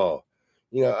 Oh,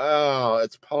 oh,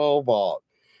 it's pole vault.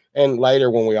 And later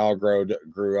when we all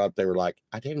grew up, they were like,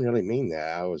 I didn't really mean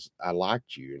that. I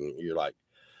liked you. And you're like,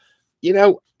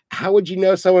 how would you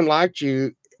know someone liked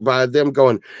you by them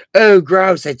going, oh,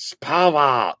 gross, it's pole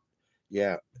vault?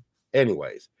 Yeah.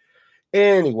 Anyways,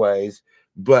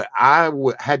 but I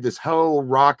had this whole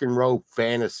rock and roll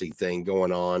fantasy thing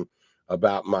going on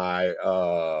about my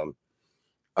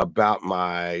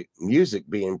music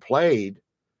being played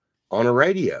on a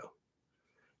radio.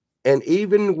 And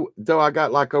even though I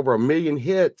got like over 1 million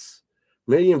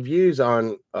million views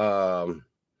on the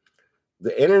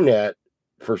internet,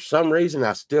 for some reason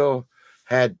I still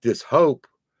had this hope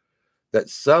that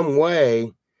some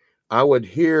way I would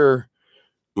hear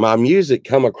my music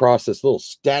come across this little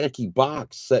staticky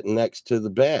box sitting next to the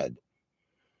bed.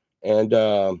 And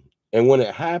when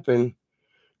it happened,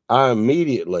 I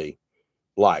immediately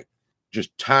like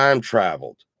just time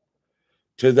traveled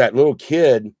to that little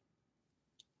kid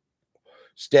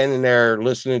standing there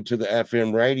listening to the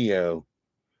FM radio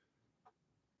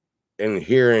and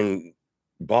hearing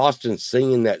Boston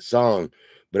singing that song.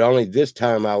 But only this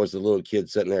time I was the little kid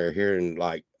sitting there hearing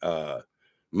like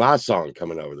my song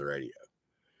coming over the radio.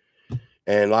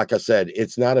 And like I said,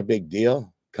 it's not a big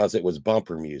deal because it was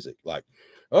bumper music. Like,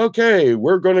 okay,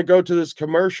 we're going to go to this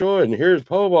commercial and here's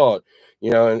Pobalt,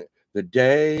 and the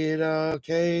day it all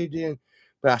caved in.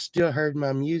 But I still heard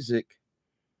my music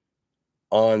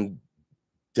on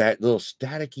that little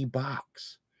staticky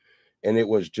box. And it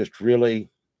was just it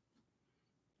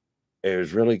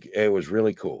was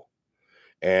really cool.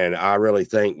 And I really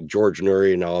thank George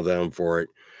Nuri and all of them for it.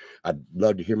 I'd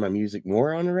love to hear my music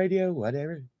more on the radio,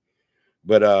 whatever.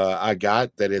 But I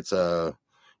got that it's a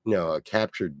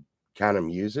captured kind of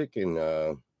music, and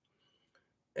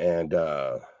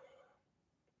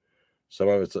some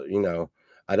of it's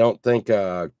I don't think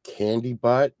Candy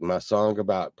Butt, my song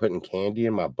about putting candy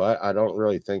in my butt, I don't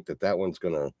really think that one's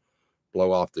gonna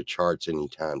blow off the charts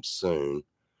anytime soon.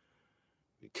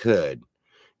 It could,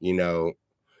 you know,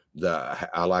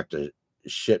 I like to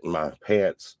shit in my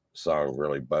pants song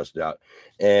really busted out.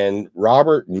 And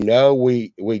Robert, no,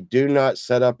 we do not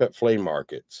set up at flea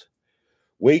markets.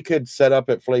 We could set up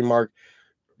at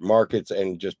markets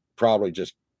and just probably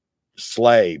just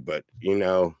slay, but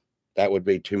that would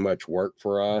be too much work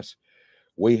for us.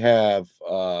 We have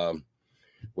 4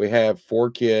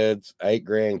 kids, 8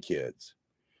 grandkids.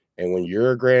 And when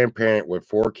you're a grandparent with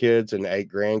 4 kids and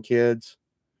 8 grandkids,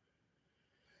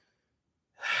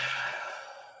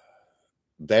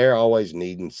 they're always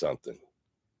needing something.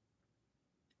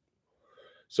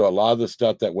 So a lot of the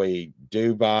stuff that we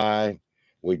do buy,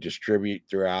 we distribute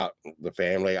throughout the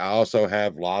family. I also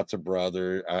have lots of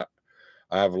brothers. I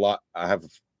have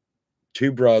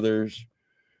 2 brothers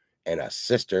and a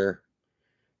sister,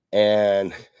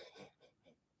 and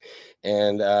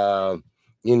and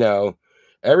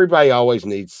everybody always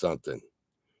needs something.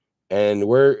 And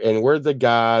we're the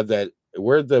guy that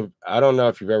I don't know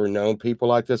if you've ever known people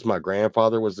like this. My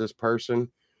grandfather was this person,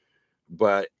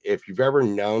 but if you've ever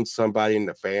known somebody in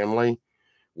the family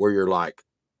where you're like,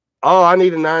 oh, I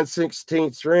need a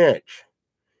 9/16 wrench.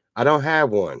 I don't have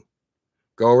one.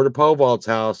 Go over to Povalt's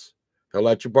house. He'll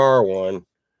let you borrow one.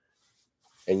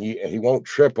 And he won't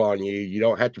trip on you. You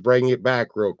don't have to bring it back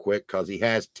real quick because he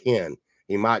has 10.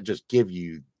 He might just give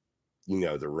you,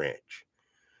 the wrench.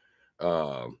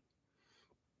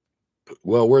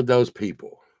 Well, we're those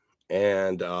people.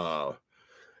 And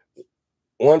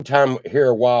one time here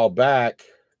a while back,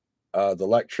 the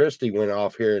electricity went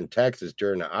off here in Texas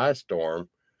during the ice storm,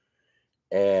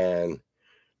 and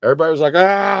everybody was like,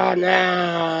 "Ah,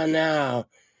 no, no,"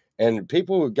 and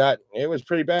people got it was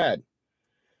pretty bad.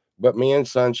 But me and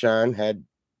Sunshine had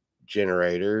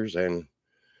generators and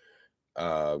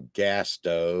gas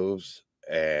stoves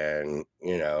and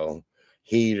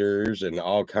heaters and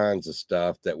all kinds of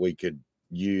stuff that we could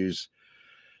use.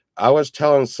 I was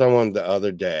telling someone the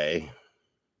other day,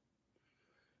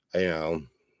 you know,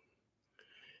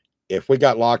 if we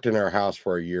got locked in our house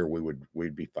for a year,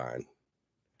 we'd be fine.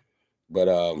 But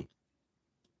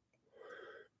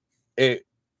it,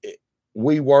 it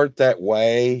we weren't that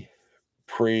way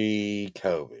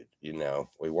pre-COVID.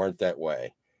 We weren't that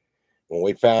way. When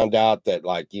we found out that,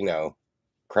 like,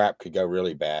 crap could go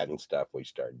really bad and stuff, we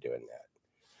started doing that.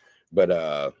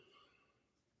 But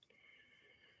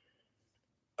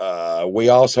we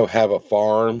also have a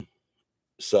farm,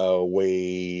 so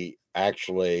we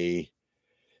actually,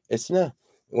 it's not,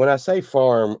 when I say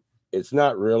farm, it's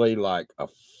not really like a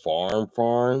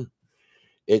farm.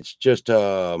 It's just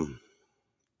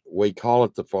we call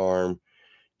it the farm,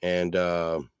 and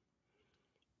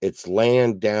it's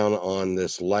land down on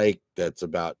this lake that's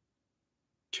about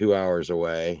 2 hours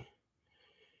away.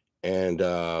 And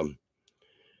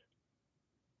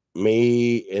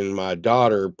me and my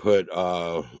daughter put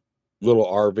little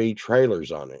RV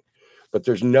trailers on it, but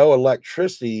there's no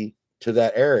electricity to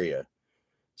that area.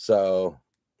 So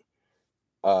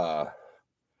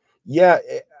yeah,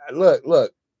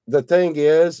 look, the thing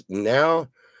is now,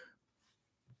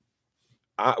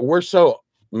 we're so,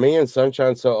 me and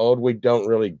Sunshine so old, we don't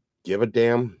really give a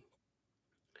damn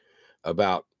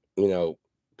about,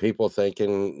 people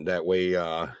thinking that we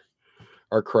are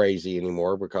crazy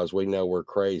anymore, because we know we're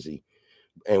crazy.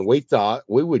 And we thought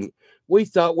we would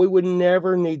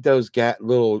never need those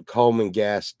little Coleman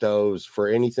gas stoves for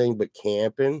anything but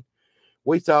camping.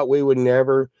 We thought we would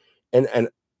never, and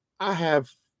I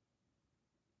have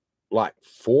like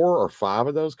 4 or 5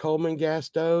 of those Coleman gas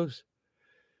stoves.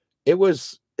 It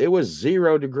was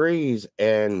 0 degrees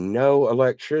and no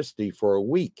electricity for a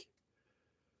week.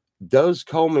 Those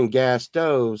Coleman gas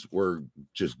stoves were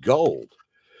just gold.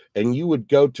 And you would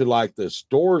go to like the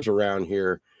stores around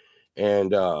here,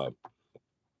 and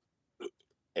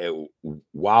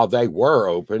while they were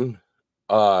open,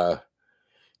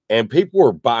 and people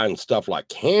were buying stuff like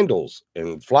candles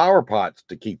and flower pots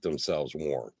to keep themselves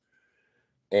warm.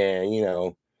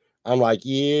 And I'm like,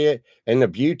 yeah. And the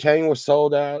butane was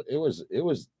sold out.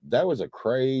 That was a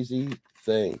crazy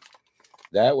thing.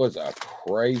 That was a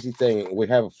crazy thing. We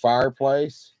have a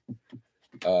fireplace.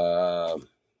 Uh,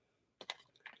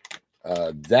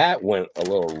 that went a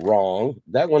little wrong.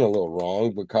 That went a little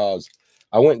wrong because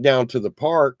I went down to the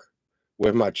park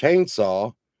with my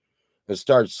chainsaw and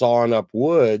started sawing up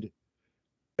wood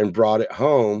and brought it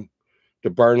home to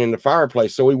burn in the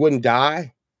fireplace so we wouldn't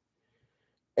die.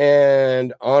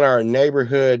 And on our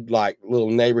neighborhood, like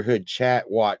little neighborhood chat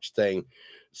watch thing,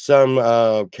 some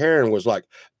Karen was like,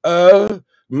 "Oh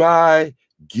my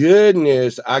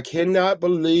goodness, I cannot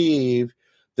believe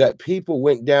that people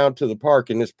went down to the park,"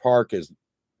 and this park is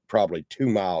probably 2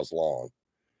 miles long,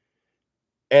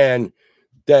 and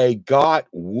they got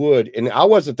wood, and I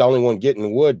wasn't the only one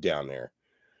getting wood down there.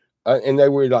 And they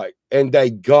were like, and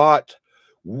they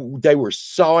were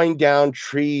sawing down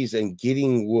trees and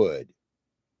getting wood.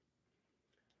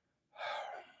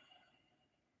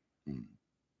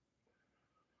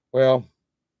 Well,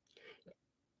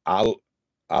 I'll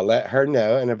I let her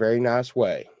know in a very nice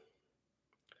way.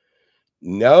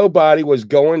 Nobody was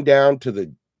going down to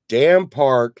the damn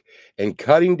park and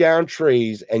cutting down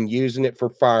trees and using it for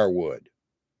firewood.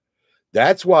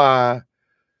 That's why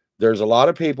there's a lot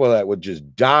of people that would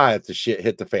just die if the shit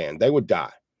hit the fan. They would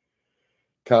die.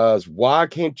 Because why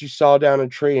can't you saw down a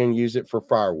tree and use it for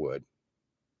firewood?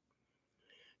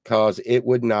 Because it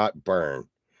would not burn.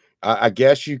 I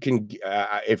guess you can,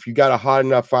 if you got a hot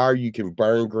enough fire, you can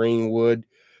burn green wood,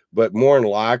 but more than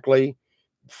likely,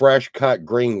 fresh cut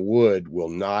green wood will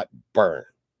not burn.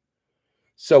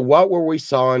 So what were we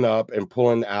sawing up and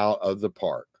pulling out of the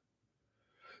park?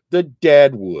 The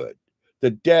dead wood. The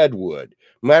dead wood.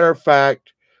 Matter of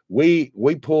fact, we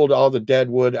pulled all the dead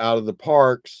wood out of the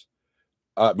parks.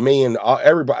 Me and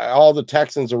everybody, all the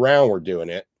Texans around were doing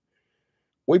it.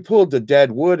 We pulled the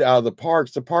dead wood out of the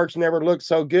parks. The parks never looked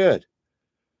so good.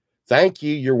 Thank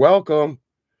you. You're welcome.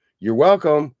 You're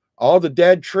welcome. All the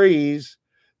dead trees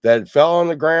that fell on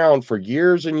the ground for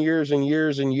years and years and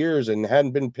years and years and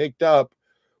hadn't been picked up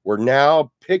were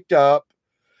now picked up.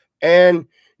 And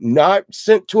not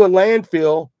sent to a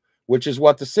landfill, which is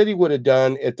what the city would have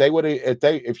done if they would have,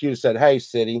 if you said, hey,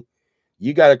 city,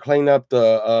 you got to clean up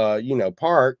the,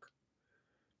 park.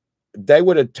 They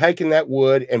would have taken that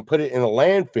wood and put it in a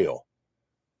landfill.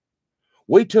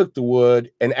 We took the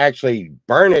wood and actually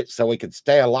burn it so it could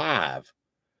stay alive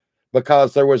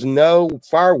because there was no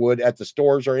firewood at the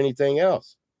stores or anything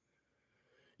else.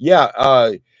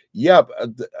 Yeah, yeah,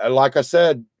 like I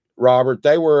said, Robert,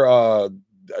 there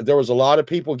was a lot of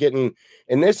people getting,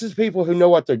 and this is people who know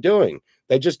what they're doing.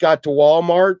 They just got to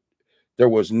Walmart. There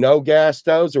was no gas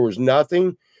stoves, there was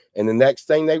nothing, and the next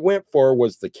thing they went for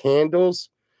was the candles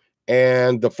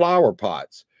and the flower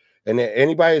pots. And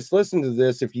anybody that's listening to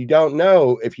this, if you don't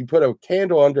know, if you put a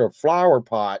candle under a flower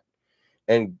pot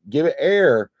and give it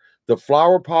air, the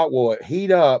flower pot will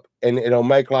heat up and it'll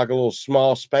make like a little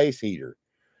small space heater.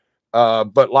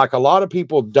 But like a lot of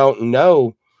people don't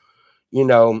know,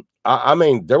 I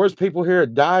mean, there was people here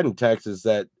that died in Texas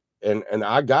that, and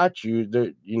I got you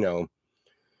there,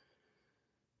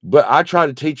 but I try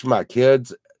to teach my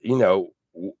kids,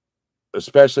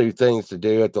 especially things to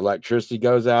do if the electricity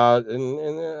goes out.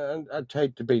 And I'd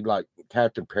hate to be like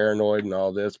Captain Paranoid and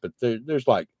all this, but there's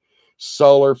like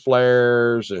solar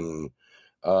flares and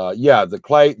yeah, the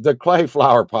clay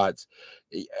flower pots.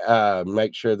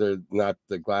 Make sure they're not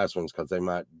the glass ones because they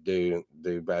might do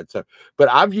bad stuff. But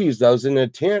I've used those in a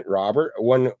tent, Robert.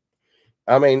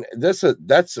 I mean, that's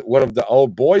one of the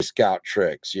old Boy Scout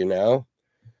tricks,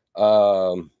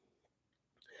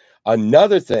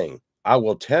 Another thing I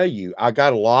will tell you, I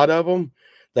got a lot of them.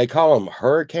 They call them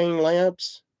hurricane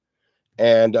lamps,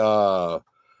 and they're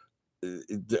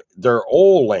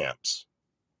oil lamps.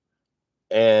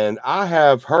 And I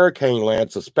have hurricane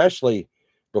lamps, especially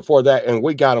before that. And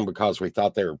we got them because we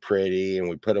thought they were pretty, and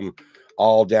we put them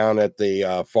all down at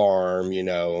the farm,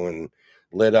 and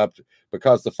lit up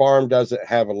because the farm doesn't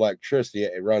have electricity.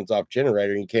 It runs off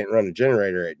generator, and you can't run a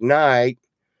generator at night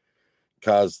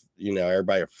because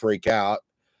everybody will freak out.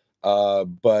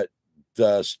 But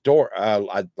the store,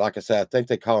 like I said, I think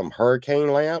they call them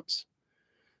hurricane lamps.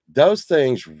 Those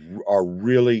things are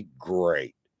really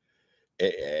great.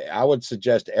 I would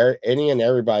suggest any and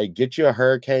everybody get you a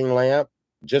hurricane lamp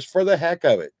just for the heck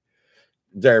of it.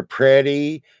 They're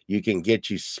pretty. You can get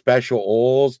you special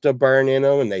oils to burn in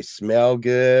them, and they smell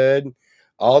good.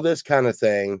 All this kind of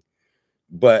thing.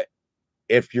 But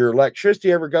if your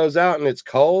electricity ever goes out and it's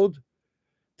cold,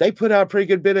 they put out a pretty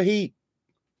good bit of heat.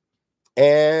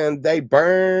 And they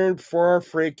burn for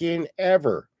freaking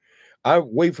ever.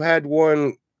 We had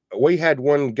one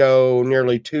go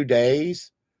nearly 2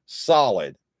 days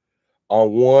solid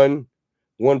on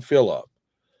one fill up.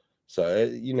 So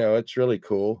it's really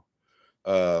cool.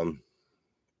 And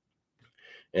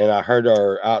I heard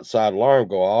our outside alarm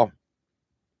go off.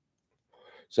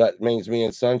 So that means me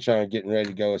and Sunshine are getting ready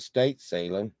to go estate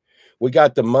sailing. We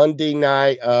got the Monday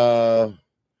night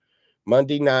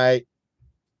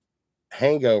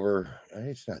hangover.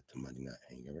 It's not the Monday night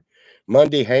hangover.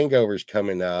 Monday hangover's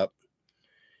coming up,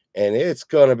 and it's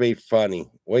gonna be funny.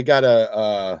 We got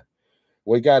a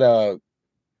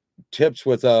tips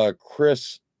with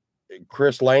Chris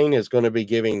Lane is going to be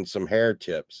giving some hair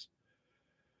tips.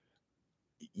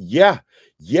 Yeah,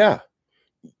 yeah.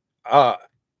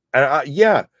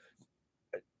 Yeah.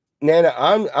 Nana,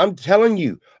 I'm telling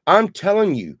you,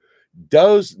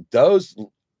 those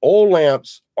oil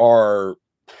lamps are,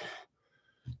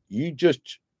 you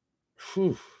just,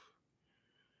 whew,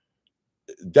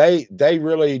 they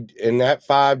really, in that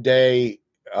 5-day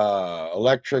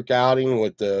electric outing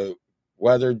with the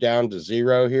weather down to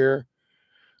 0 here,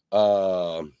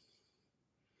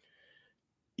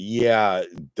 yeah,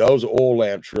 those oil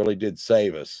lamps really did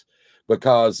save us.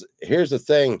 Because here's the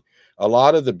thing, a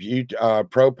lot of the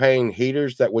propane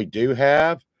heaters that we do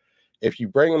have, if you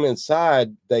bring them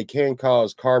inside, they can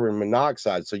cause carbon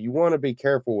monoxide. So you want to be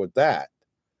careful with that.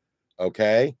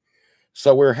 Okay.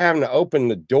 So we're having to open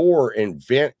the door and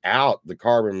vent out the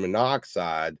carbon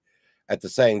monoxide at the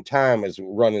same time as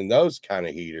running those kind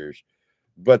of heaters.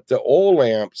 But the oil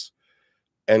lamps,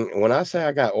 and when I say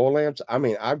I got oil lamps, I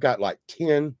mean, I've got like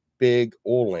 10 big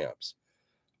oil lamps.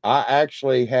 I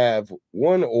actually have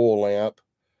one oil lamp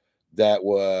that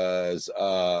was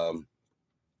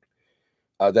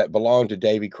that belonged to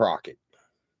Davy Crockett,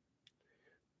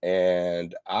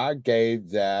 and I gave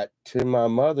that to my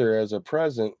mother as a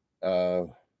present a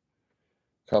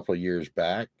couple of years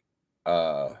back.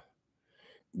 But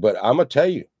I'm gonna tell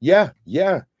you, yeah,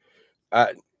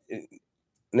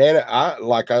 Nana,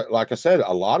 like I said,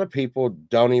 a lot of people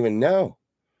don't even know.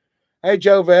 Hey,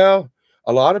 Jovel,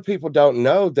 a lot of people don't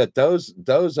know that those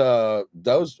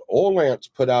oil lamps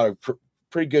put out a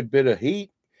pretty good bit of heat.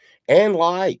 and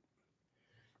light.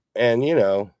 And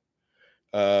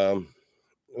um,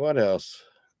 what else?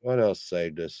 What else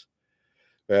saved us?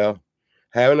 Well,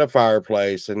 having a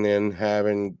fireplace and then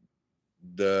having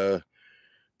the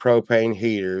propane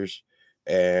heaters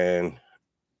and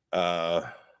uh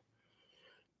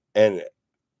and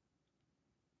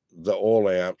the oil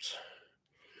lamps.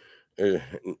 Uh,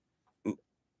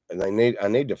 and I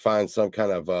need to find some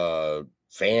kind of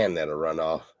fan that'll run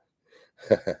off.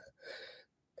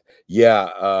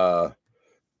 Yeah,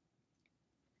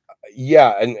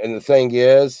 yeah, and the thing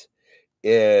is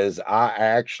I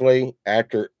actually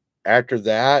after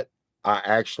that I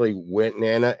actually went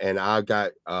Nana and I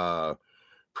got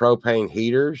propane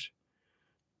heaters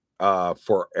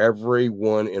for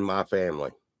everyone in my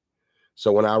family.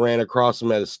 So when I ran across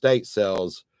them at estate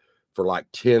sales for like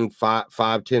 10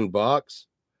 5 10 bucks,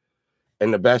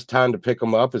 and the best time to pick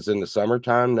them up is in the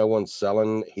summertime. No one's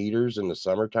selling heaters in the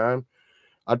summertime.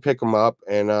 I'd pick them up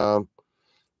and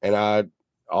I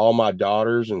all my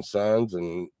daughters and sons,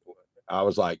 and I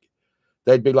was like,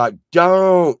 they'd be like,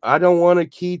 I don't want to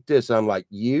keep this. I'm like,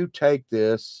 you take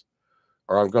this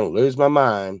or I'm going to lose my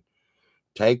mind.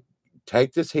 Take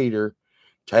this heater,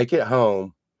 take it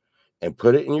home and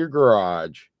put it in your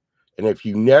garage. And if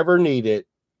you never need it,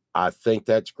 I think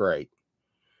that's great.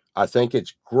 I think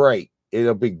it's great.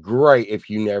 It'll be great if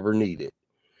you never need it.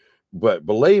 But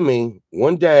believe me,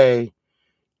 one day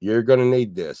you're going to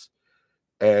need this.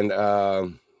 And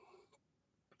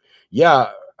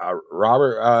yeah,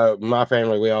 Robert, my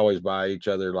family, we always buy each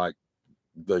other like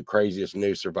the craziest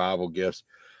new survival gifts.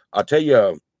 I'll tell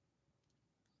you,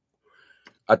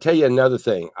 another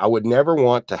thing. I would never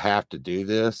want to have to do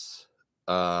this.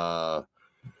 And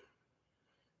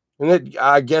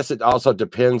I guess it also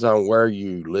depends on where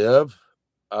you live.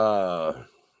 Uh,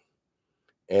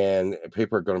 and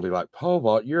people are going to be like, Pole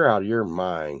Vault, you're out of your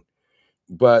mind.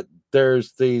 But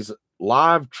there's these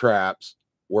live traps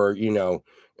where,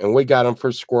 and we got them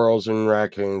for squirrels and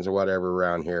raccoons or whatever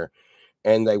around here.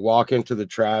 And they walk into the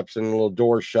traps and the little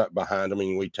doors shut behind them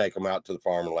and we take them out to the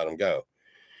farm and let them go.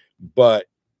 But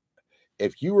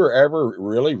if you were ever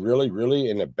really, really, really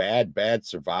in a bad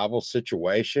survival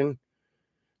situation,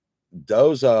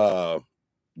 those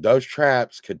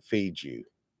traps could feed you.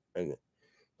 And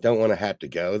don't want to have to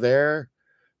go there.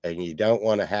 And you don't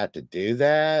want to have to do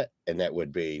that. And that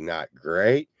would be not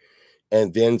great.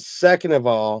 And then second of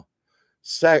all,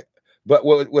 but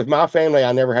with my family,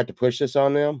 I never had to push this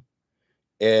on them,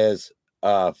 is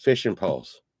fishing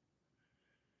poles.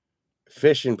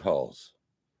 Fishing poles.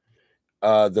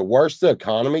 The worse the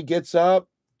economy gets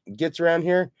around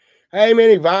here. Hey,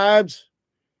 Minnie Vibes.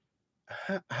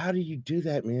 How do you do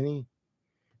that, Minnie?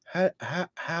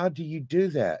 How do you do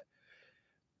that?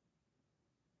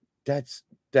 That's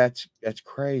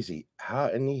crazy. How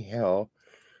in the hell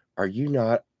are you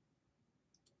not?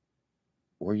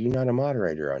 Were you not a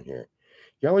moderator on here?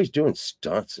 You're always doing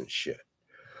stunts and shit.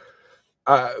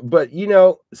 But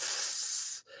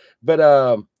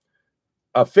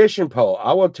a fishing pole.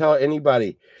 I will tell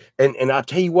anybody, and I'll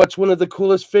tell you what's one of the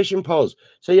coolest fishing poles.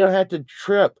 So you don't have to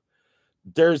trip.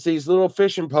 There's these little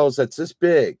fishing poles that's this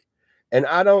big, and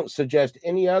I don't suggest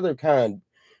any other kind,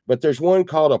 but there's one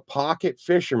called a pocket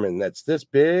fisherman that's this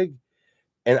big,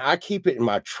 and I keep it in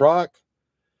my truck.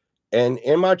 And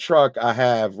in my truck, I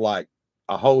have like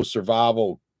a whole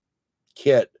survival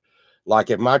kit. Like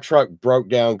if my truck broke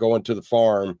down going to the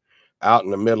farm out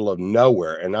in the middle of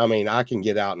nowhere, and I mean, I can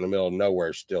get out in the middle of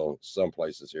nowhere still some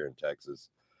places here in Texas.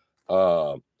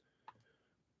 I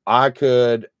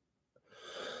could,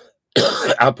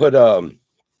 I put,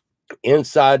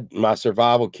 inside my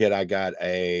survival kit, I got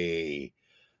a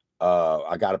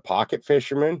pocket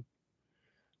fisherman.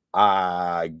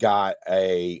 I got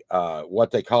a,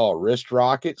 what they call a wrist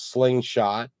rocket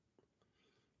slingshot.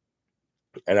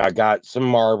 And I got some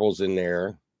marbles in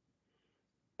there.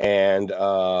 And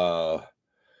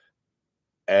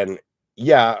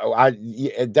yeah,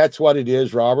 that's what it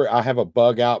is, Robert. I have a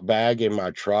bug out bag in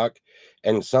my truck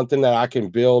and something that I can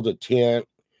build a tent,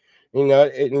 and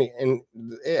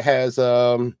it has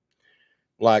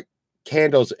like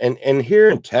candles. And here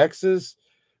in Texas,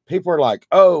 people are like,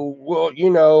 oh, well,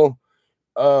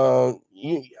 I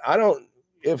don't,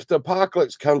 if the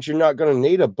apocalypse comes, you're not going to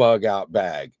need a bug out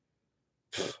bag.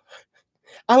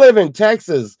 I live in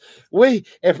Texas.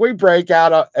 If we break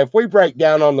down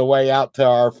on the way out to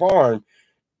our farm,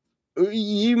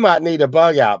 you might need a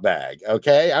bug out bag.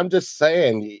 Okay. I'm just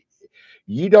saying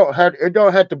it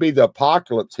don't have to be the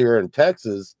apocalypse here in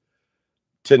Texas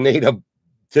to need a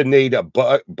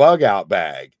bug out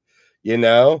bag,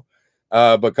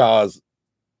 because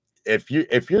if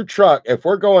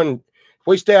we're going,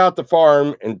 we stay out the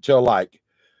farm until like,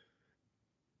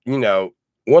 1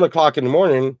 o'clock in the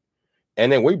morning,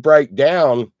 and then we break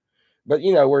down. But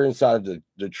we're inside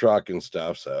the truck and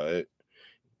stuff, so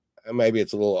maybe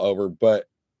it's a little over. But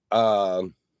a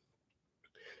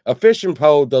fishing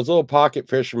pole, those little pocket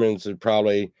fishermen's is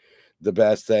probably the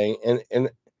best thing.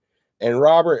 And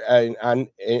Robert, and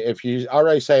if you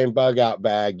already saying bug out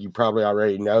bag, you probably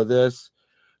already know this,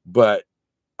 but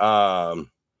I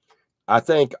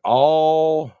think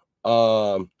all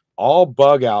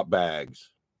bug out bags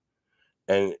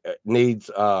and needs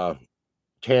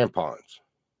tampons,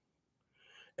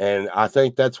 and I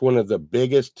think that's one of the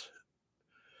biggest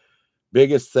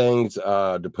things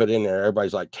to put in there.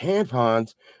 Everybody's like,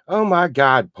 tampons, oh my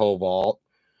god, pole vault.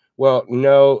 Well,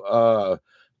 no,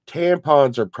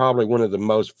 tampons are probably one of the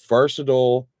most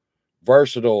versatile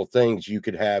things you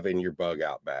could have in your bug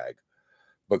out bag,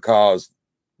 because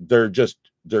they're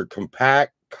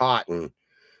compact cotton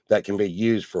that can be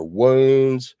used for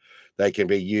wounds. They can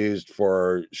be used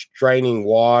for straining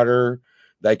water.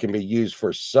 They can be used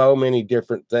for so many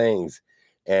different things.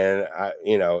 And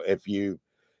if you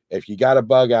got a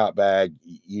bug out bag,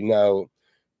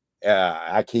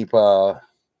 I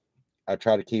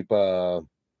try to keep Advil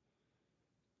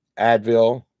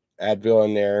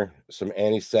in there, some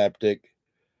antiseptic,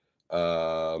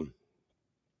 um,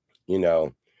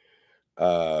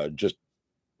 just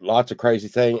lots of crazy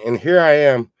thing. And here I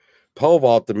am, pole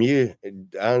vault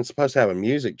I'm supposed to have a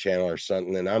music channel or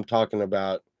something, and I'm talking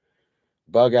about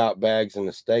bug out bags and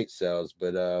estate sales.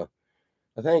 But I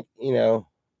think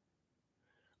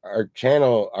our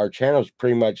channel's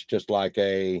pretty much just like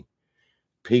a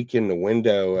peek in the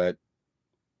window at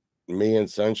me and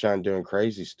Sunshine doing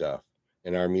crazy stuff,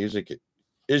 and our music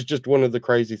is just one of the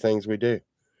crazy things we do.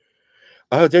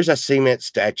 Oh, there's a cement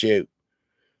statue.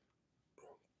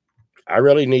 I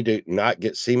really need to not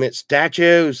get cement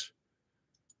statues.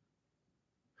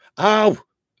 Oh,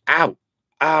 ow,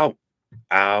 ow,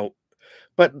 ow.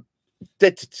 But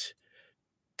that's,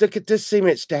 look at this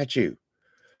cement statue.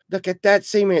 Look at that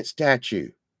cement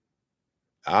statue.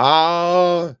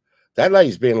 Oh, that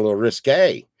lady's being a little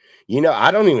risque.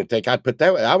 I don't even think I'd put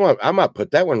that one. I might put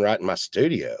that one right in my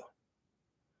studio.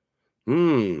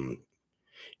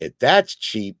 If that's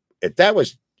cheap, if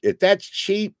that's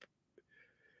cheap,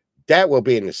 that will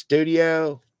be in the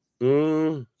studio.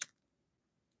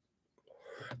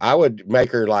 I would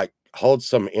make her like hold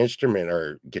some instrument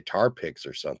or guitar picks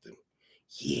or something.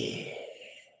 Yeah.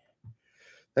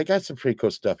 They got some pretty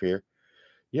cool stuff here.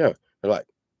 They're like,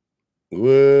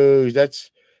 whoa, that's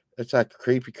like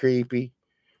creepy.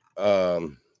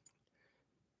 Oh,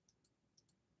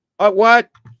 what?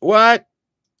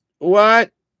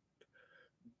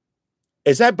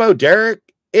 Is that Bo Derek?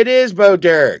 It is Bo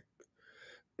Derek.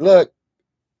 Look,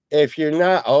 if you're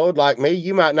not old like me,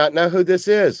 you might not know who this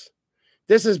is.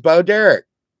 This is Bo Derek.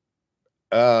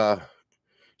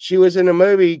 She was in a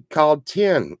movie called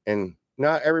 10, and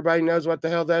not everybody knows what the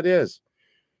hell that is.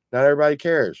 Not everybody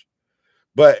cares.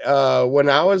 But when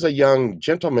I was a young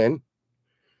gentleman,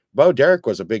 Bo Derek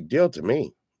was a big deal to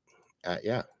me.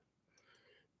 Yeah.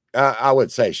 I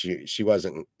would say she was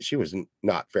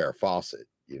not Farrah Fawcett,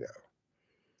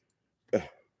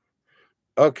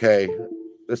 Okay,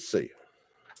 let's see.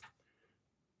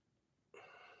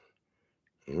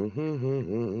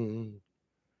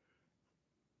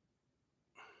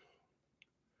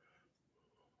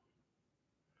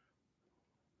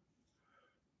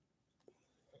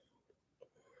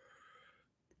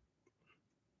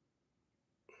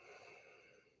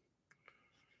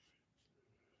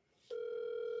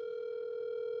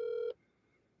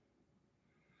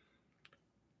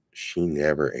 She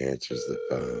never answers the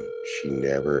phone. She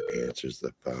never answers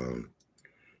the phone.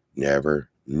 Never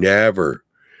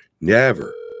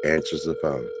answers the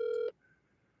phone.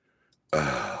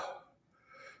 Oh,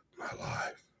 my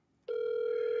life.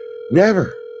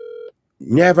 Never.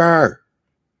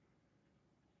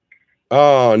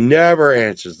 Oh, never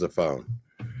answers the phone.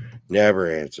 Never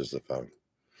answers the phone.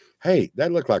 Hey,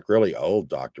 that looked like really old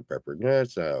Dr. Pepper. No,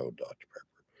 it's not old Dr.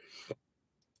 Pepper.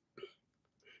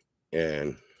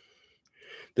 And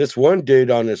this one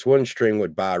dude on this one string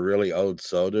would buy really old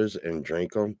sodas and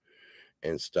drink them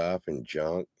and stuff and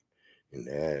junk and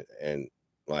that. And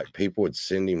like people would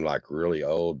send him like really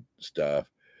old stuff.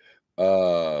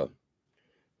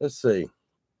 Let's see.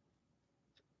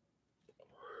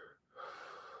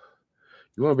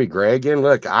 You want to be gray again?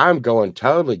 Look, I'm going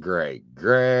totally gray.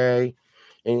 Gray.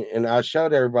 And I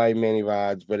showed everybody mini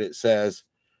vides, but it says,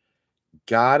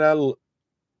 gotta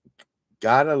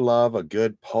love a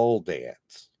good pole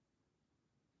dance.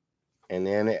 And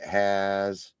then it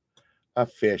has a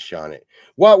fish on it.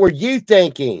 What were you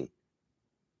thinking?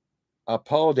 A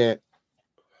pole dance.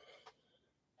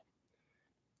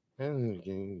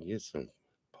 Get some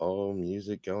pole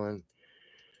music going.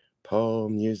 Pole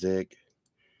music.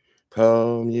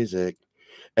 Pole music.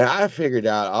 And I figured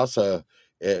out also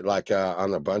it like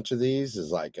on a bunch of these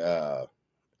is like oh,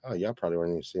 y'all probably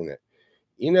weren't even seeing it.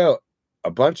 You know,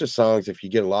 a bunch of songs, if you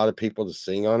get a lot of people to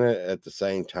sing on it at the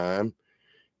same time,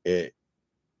 it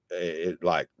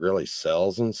like really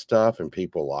sells and stuff and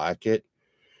people like it.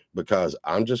 Because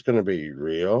I'm just gonna be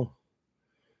real.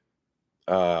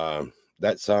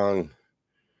 That song,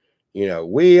 you know,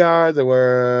 we are the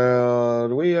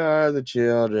world, we are the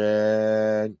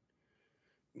children.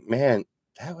 Man,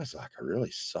 that was like a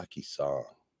really sucky song.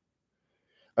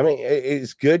 I mean,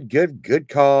 it's good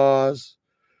cause,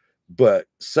 but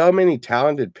so many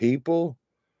talented people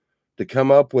to come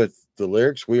up with the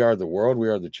lyrics, we are the world, we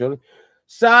are the children.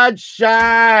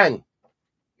 Sunshine!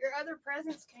 Your other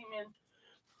presents came in.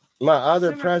 My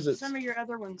other presents. Some of your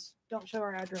other ones. Don't show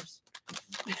our address.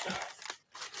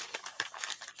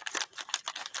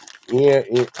 Yeah,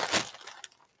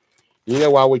 you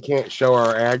know why we can't show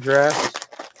our address?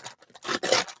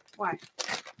 Why?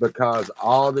 Because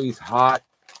all these hot,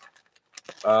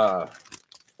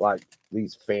 like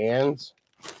these fans,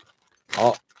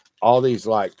 all these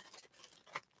like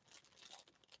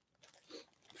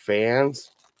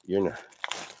fans, you know,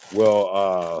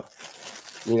 will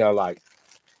you know, like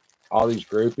all these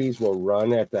groupies will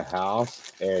run at the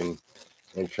house and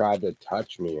try to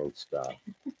touch me and stuff.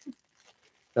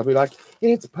 They'll be like,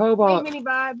 "It's Pobot." Hey, mini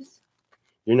vibes.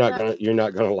 You're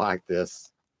not gonna like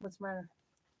this. What's the matter?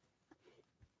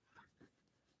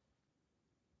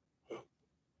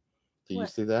 Do you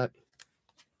see that?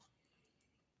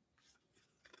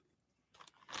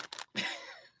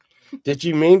 Did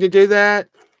you mean to do that?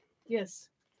 Yes.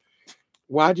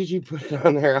 Why did you put it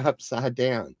on there upside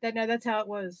down? No, that's how it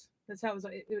was. That's how it was.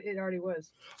 It already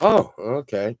was. Oh,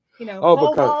 okay. You know, oh,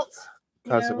 pole vaults.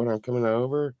 Because when I'm coming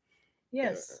over.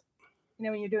 Yes. You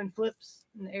know, when you're doing flips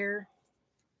in the air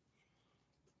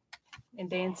and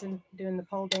dancing, doing the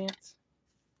pole dance.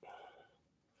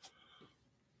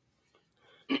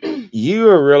 You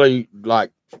are really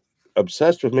like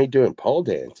obsessed with me doing pole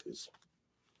dances.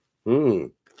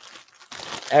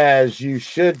 As you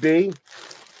should be.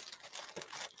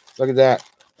 Look at that.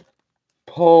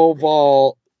 Pole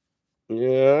vault.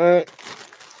 Yeah.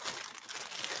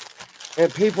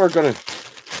 And people are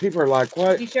like,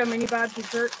 what? Did you show Mini Vibes your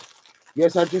shirt?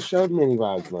 Yes, I just showed Mini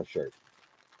Vibes my shirt.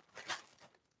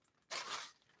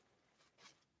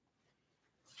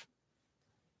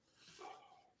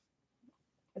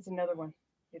 It's another one.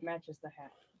 It matches the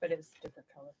hat, but it's a different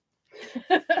color.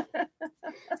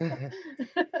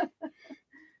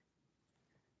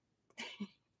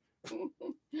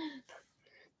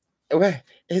 Wait,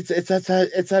 it's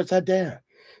upside down.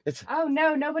 Oh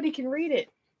no, nobody can read it.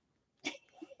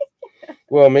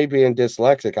 Well, me being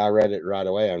dyslexic, I read it right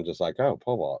away. I'm just like, oh,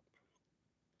 pole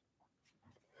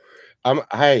vault.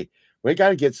 Hey, we got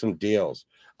to get some deals.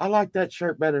 I like that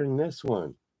shirt better than this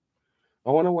one.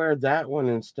 I want to wear that one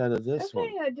instead of this one.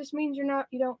 Okay, it just means you're not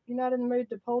in the mood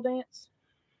to pole dance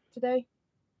today.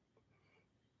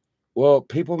 Well,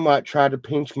 people might try to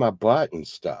pinch my butt and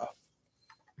stuff.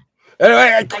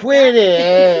 Anyway, quit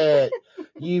it.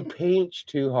 You pinch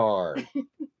too hard.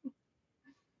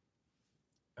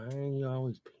 You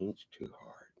always pinch too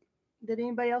hard. Did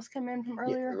anybody else come in from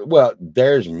earlier? Yeah, well,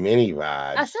 there's Mini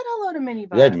Vibes. I said hello to Mini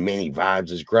Vibes. That Mini Vibes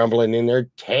is grumbling in their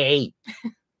tea.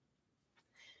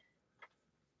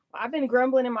 I've been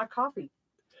grumbling in my coffee.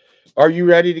 Are you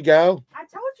ready to go? I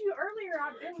told you earlier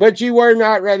I've been But ready. You were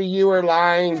not ready. You were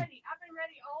lying. I've been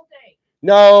ready all day.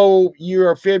 No, you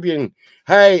are fibbing.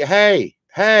 Hey.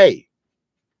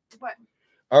 What?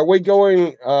 Are we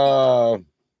going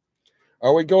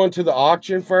to the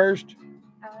auction first?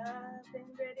 I've been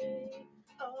ready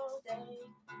all day.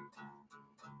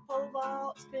 Pole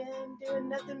vault's been doing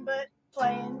nothing but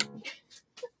playing.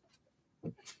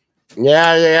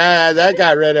 Yeah, that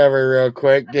got rid of her real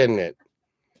quick, didn't it?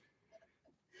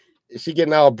 She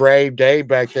getting all brave Dave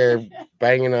back there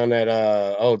banging on that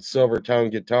old silver tone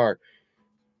guitar.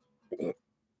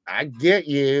 I get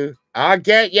you. I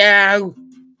get you.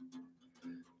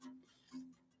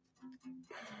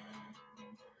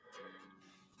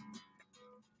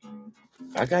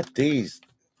 I got these.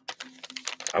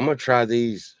 I'm gonna try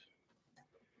these.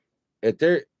 If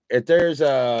there's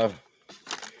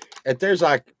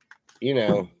like, you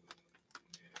know,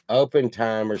 open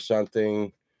time or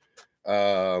something,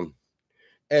 and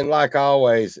like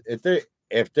always,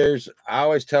 if there's I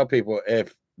always tell people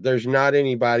if there's not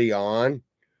anybody on,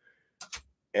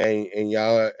 and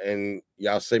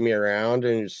y'all see me around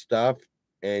and stuff,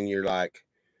 and you're like,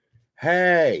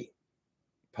 hey,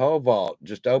 pole vault,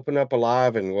 just open up a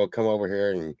live and we'll come over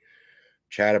here and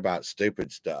chat about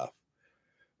stupid stuff.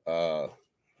 I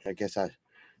guess I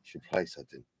should play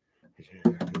something.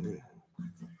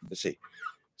 Let's see.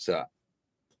 So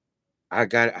I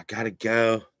gotta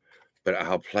go, but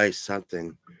I'll play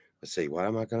something. Let's see, what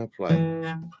am I gonna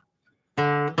play?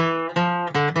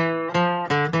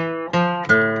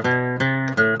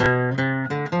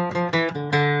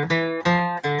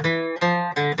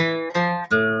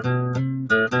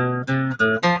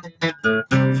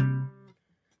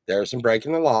 There's some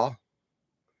breaking the law.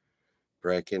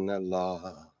 Breaking the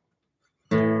law.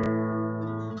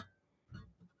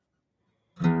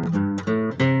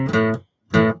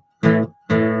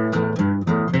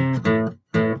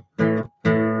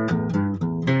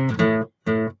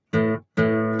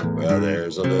 Well,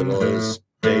 there's a little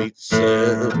estate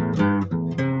sale,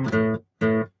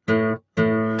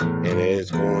 and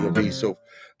it's going to be so.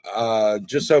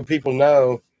 Just so people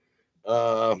know,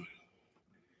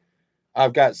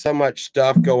 I've got so much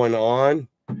stuff going on,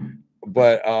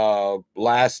 but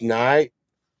last night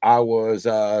I was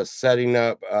setting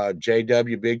up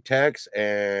JW Big Techs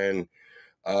and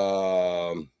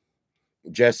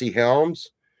Jesse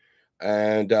Helms,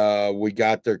 and we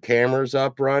got their cameras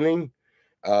up running.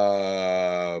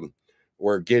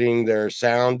 We're getting their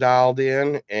sound dialed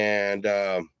in, and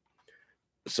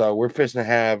so we're fixing to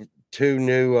have two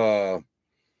new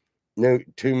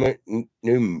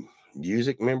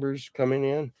music members coming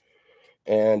in,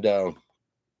 and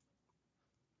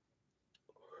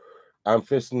I'm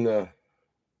fixing to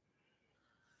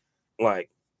like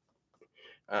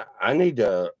I need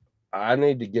to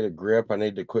get a grip. I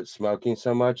need to quit smoking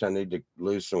so much. I need to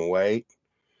lose some weight.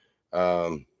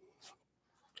 Not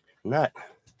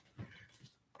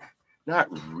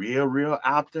real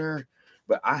out there,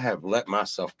 but I have let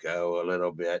myself go a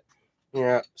little bit.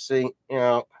 Yeah, see,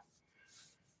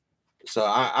 so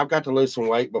I've got to lose some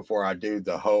weight before I do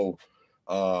the whole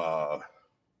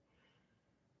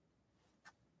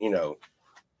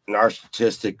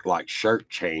narcissistic like shirt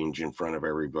change in front of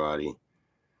everybody.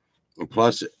 And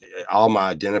plus all my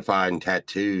identifying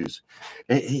tattoos.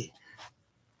 And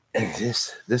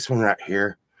this one right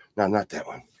here. No, not that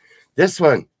one. This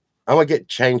one. I'm gonna get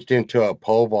changed into a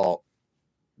pole vault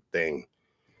thing.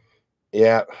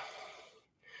 Yeah.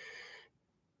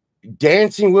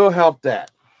 Dancing will help that.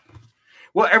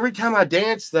 Well, every time I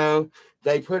dance though,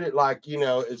 they put it like,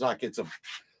 it's like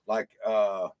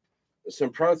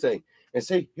some pro thing. And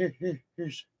see,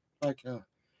 here's like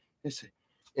this,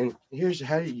 and here's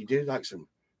how you do like some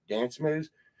dance moves.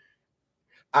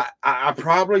 I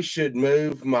probably should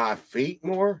move my feet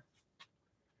more.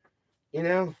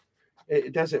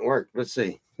 It doesn't work. Let's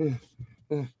see.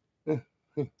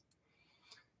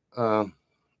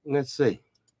 Let's see.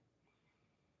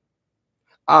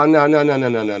 Oh no.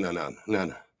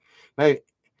 Hey,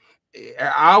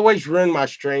 I always ruin my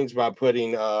strings by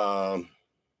putting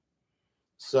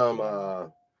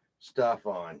some stuff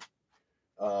on.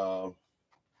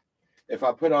 If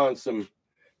I put on some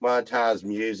monetized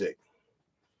music,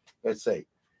 let's see.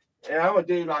 And I'm gonna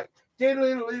do like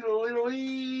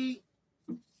diddly.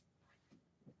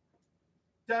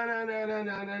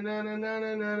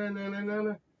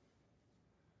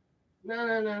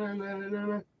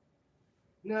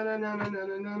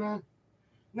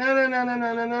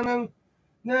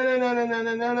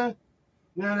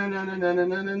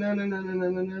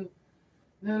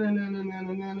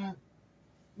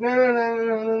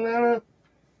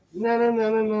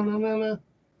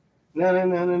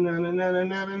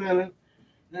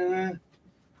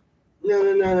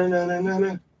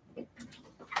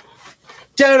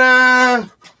 Ta-da!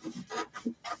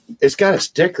 It's got a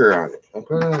sticker on it. I'm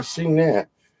gonna sing that.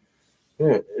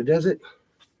 Yeah, does it?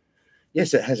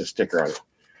 Yes, it has a sticker on it.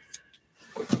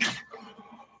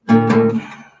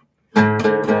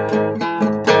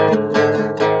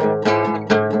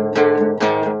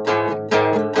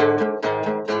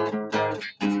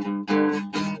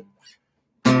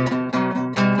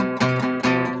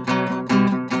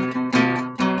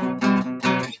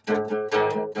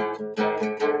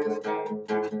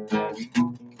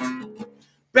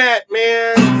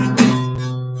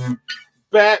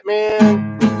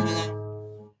 Batman.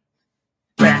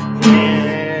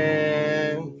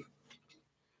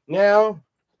 Now,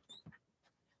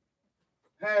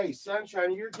 hey,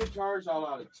 Sunshine, your guitar's all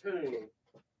out of tune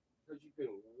because you've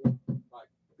been like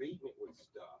beating it with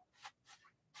stuff.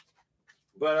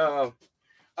 But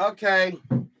okay,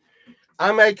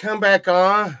 I may come back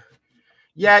on.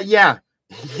 Yeah.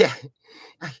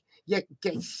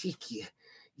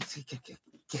 See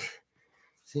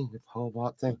the pole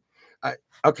vault thing.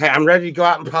 Okay, I'm ready to go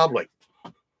out in public.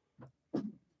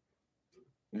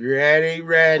 Ready.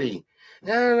 I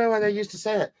don't know why they used to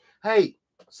say that. Hey,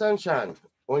 Sunshine,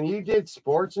 when you did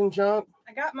sports and junk,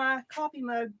 I got my coffee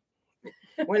mug.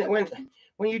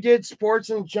 when you did sports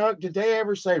and junk, did they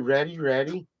ever say ready?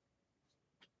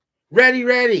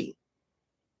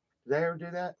 Did they ever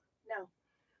do that? No.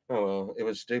 Oh well, it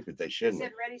was stupid. They They shouldn't.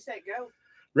 said ready, set, go.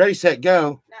 Ready, set,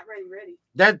 go. Not ready.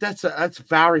 That's a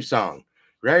Bowery song.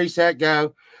 Ready, set,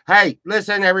 go. Hey,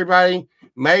 listen, everybody.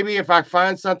 Maybe if I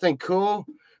find something cool,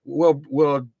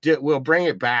 we'll bring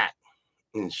it back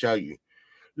and show you.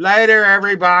 Later,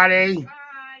 everybody. Bye.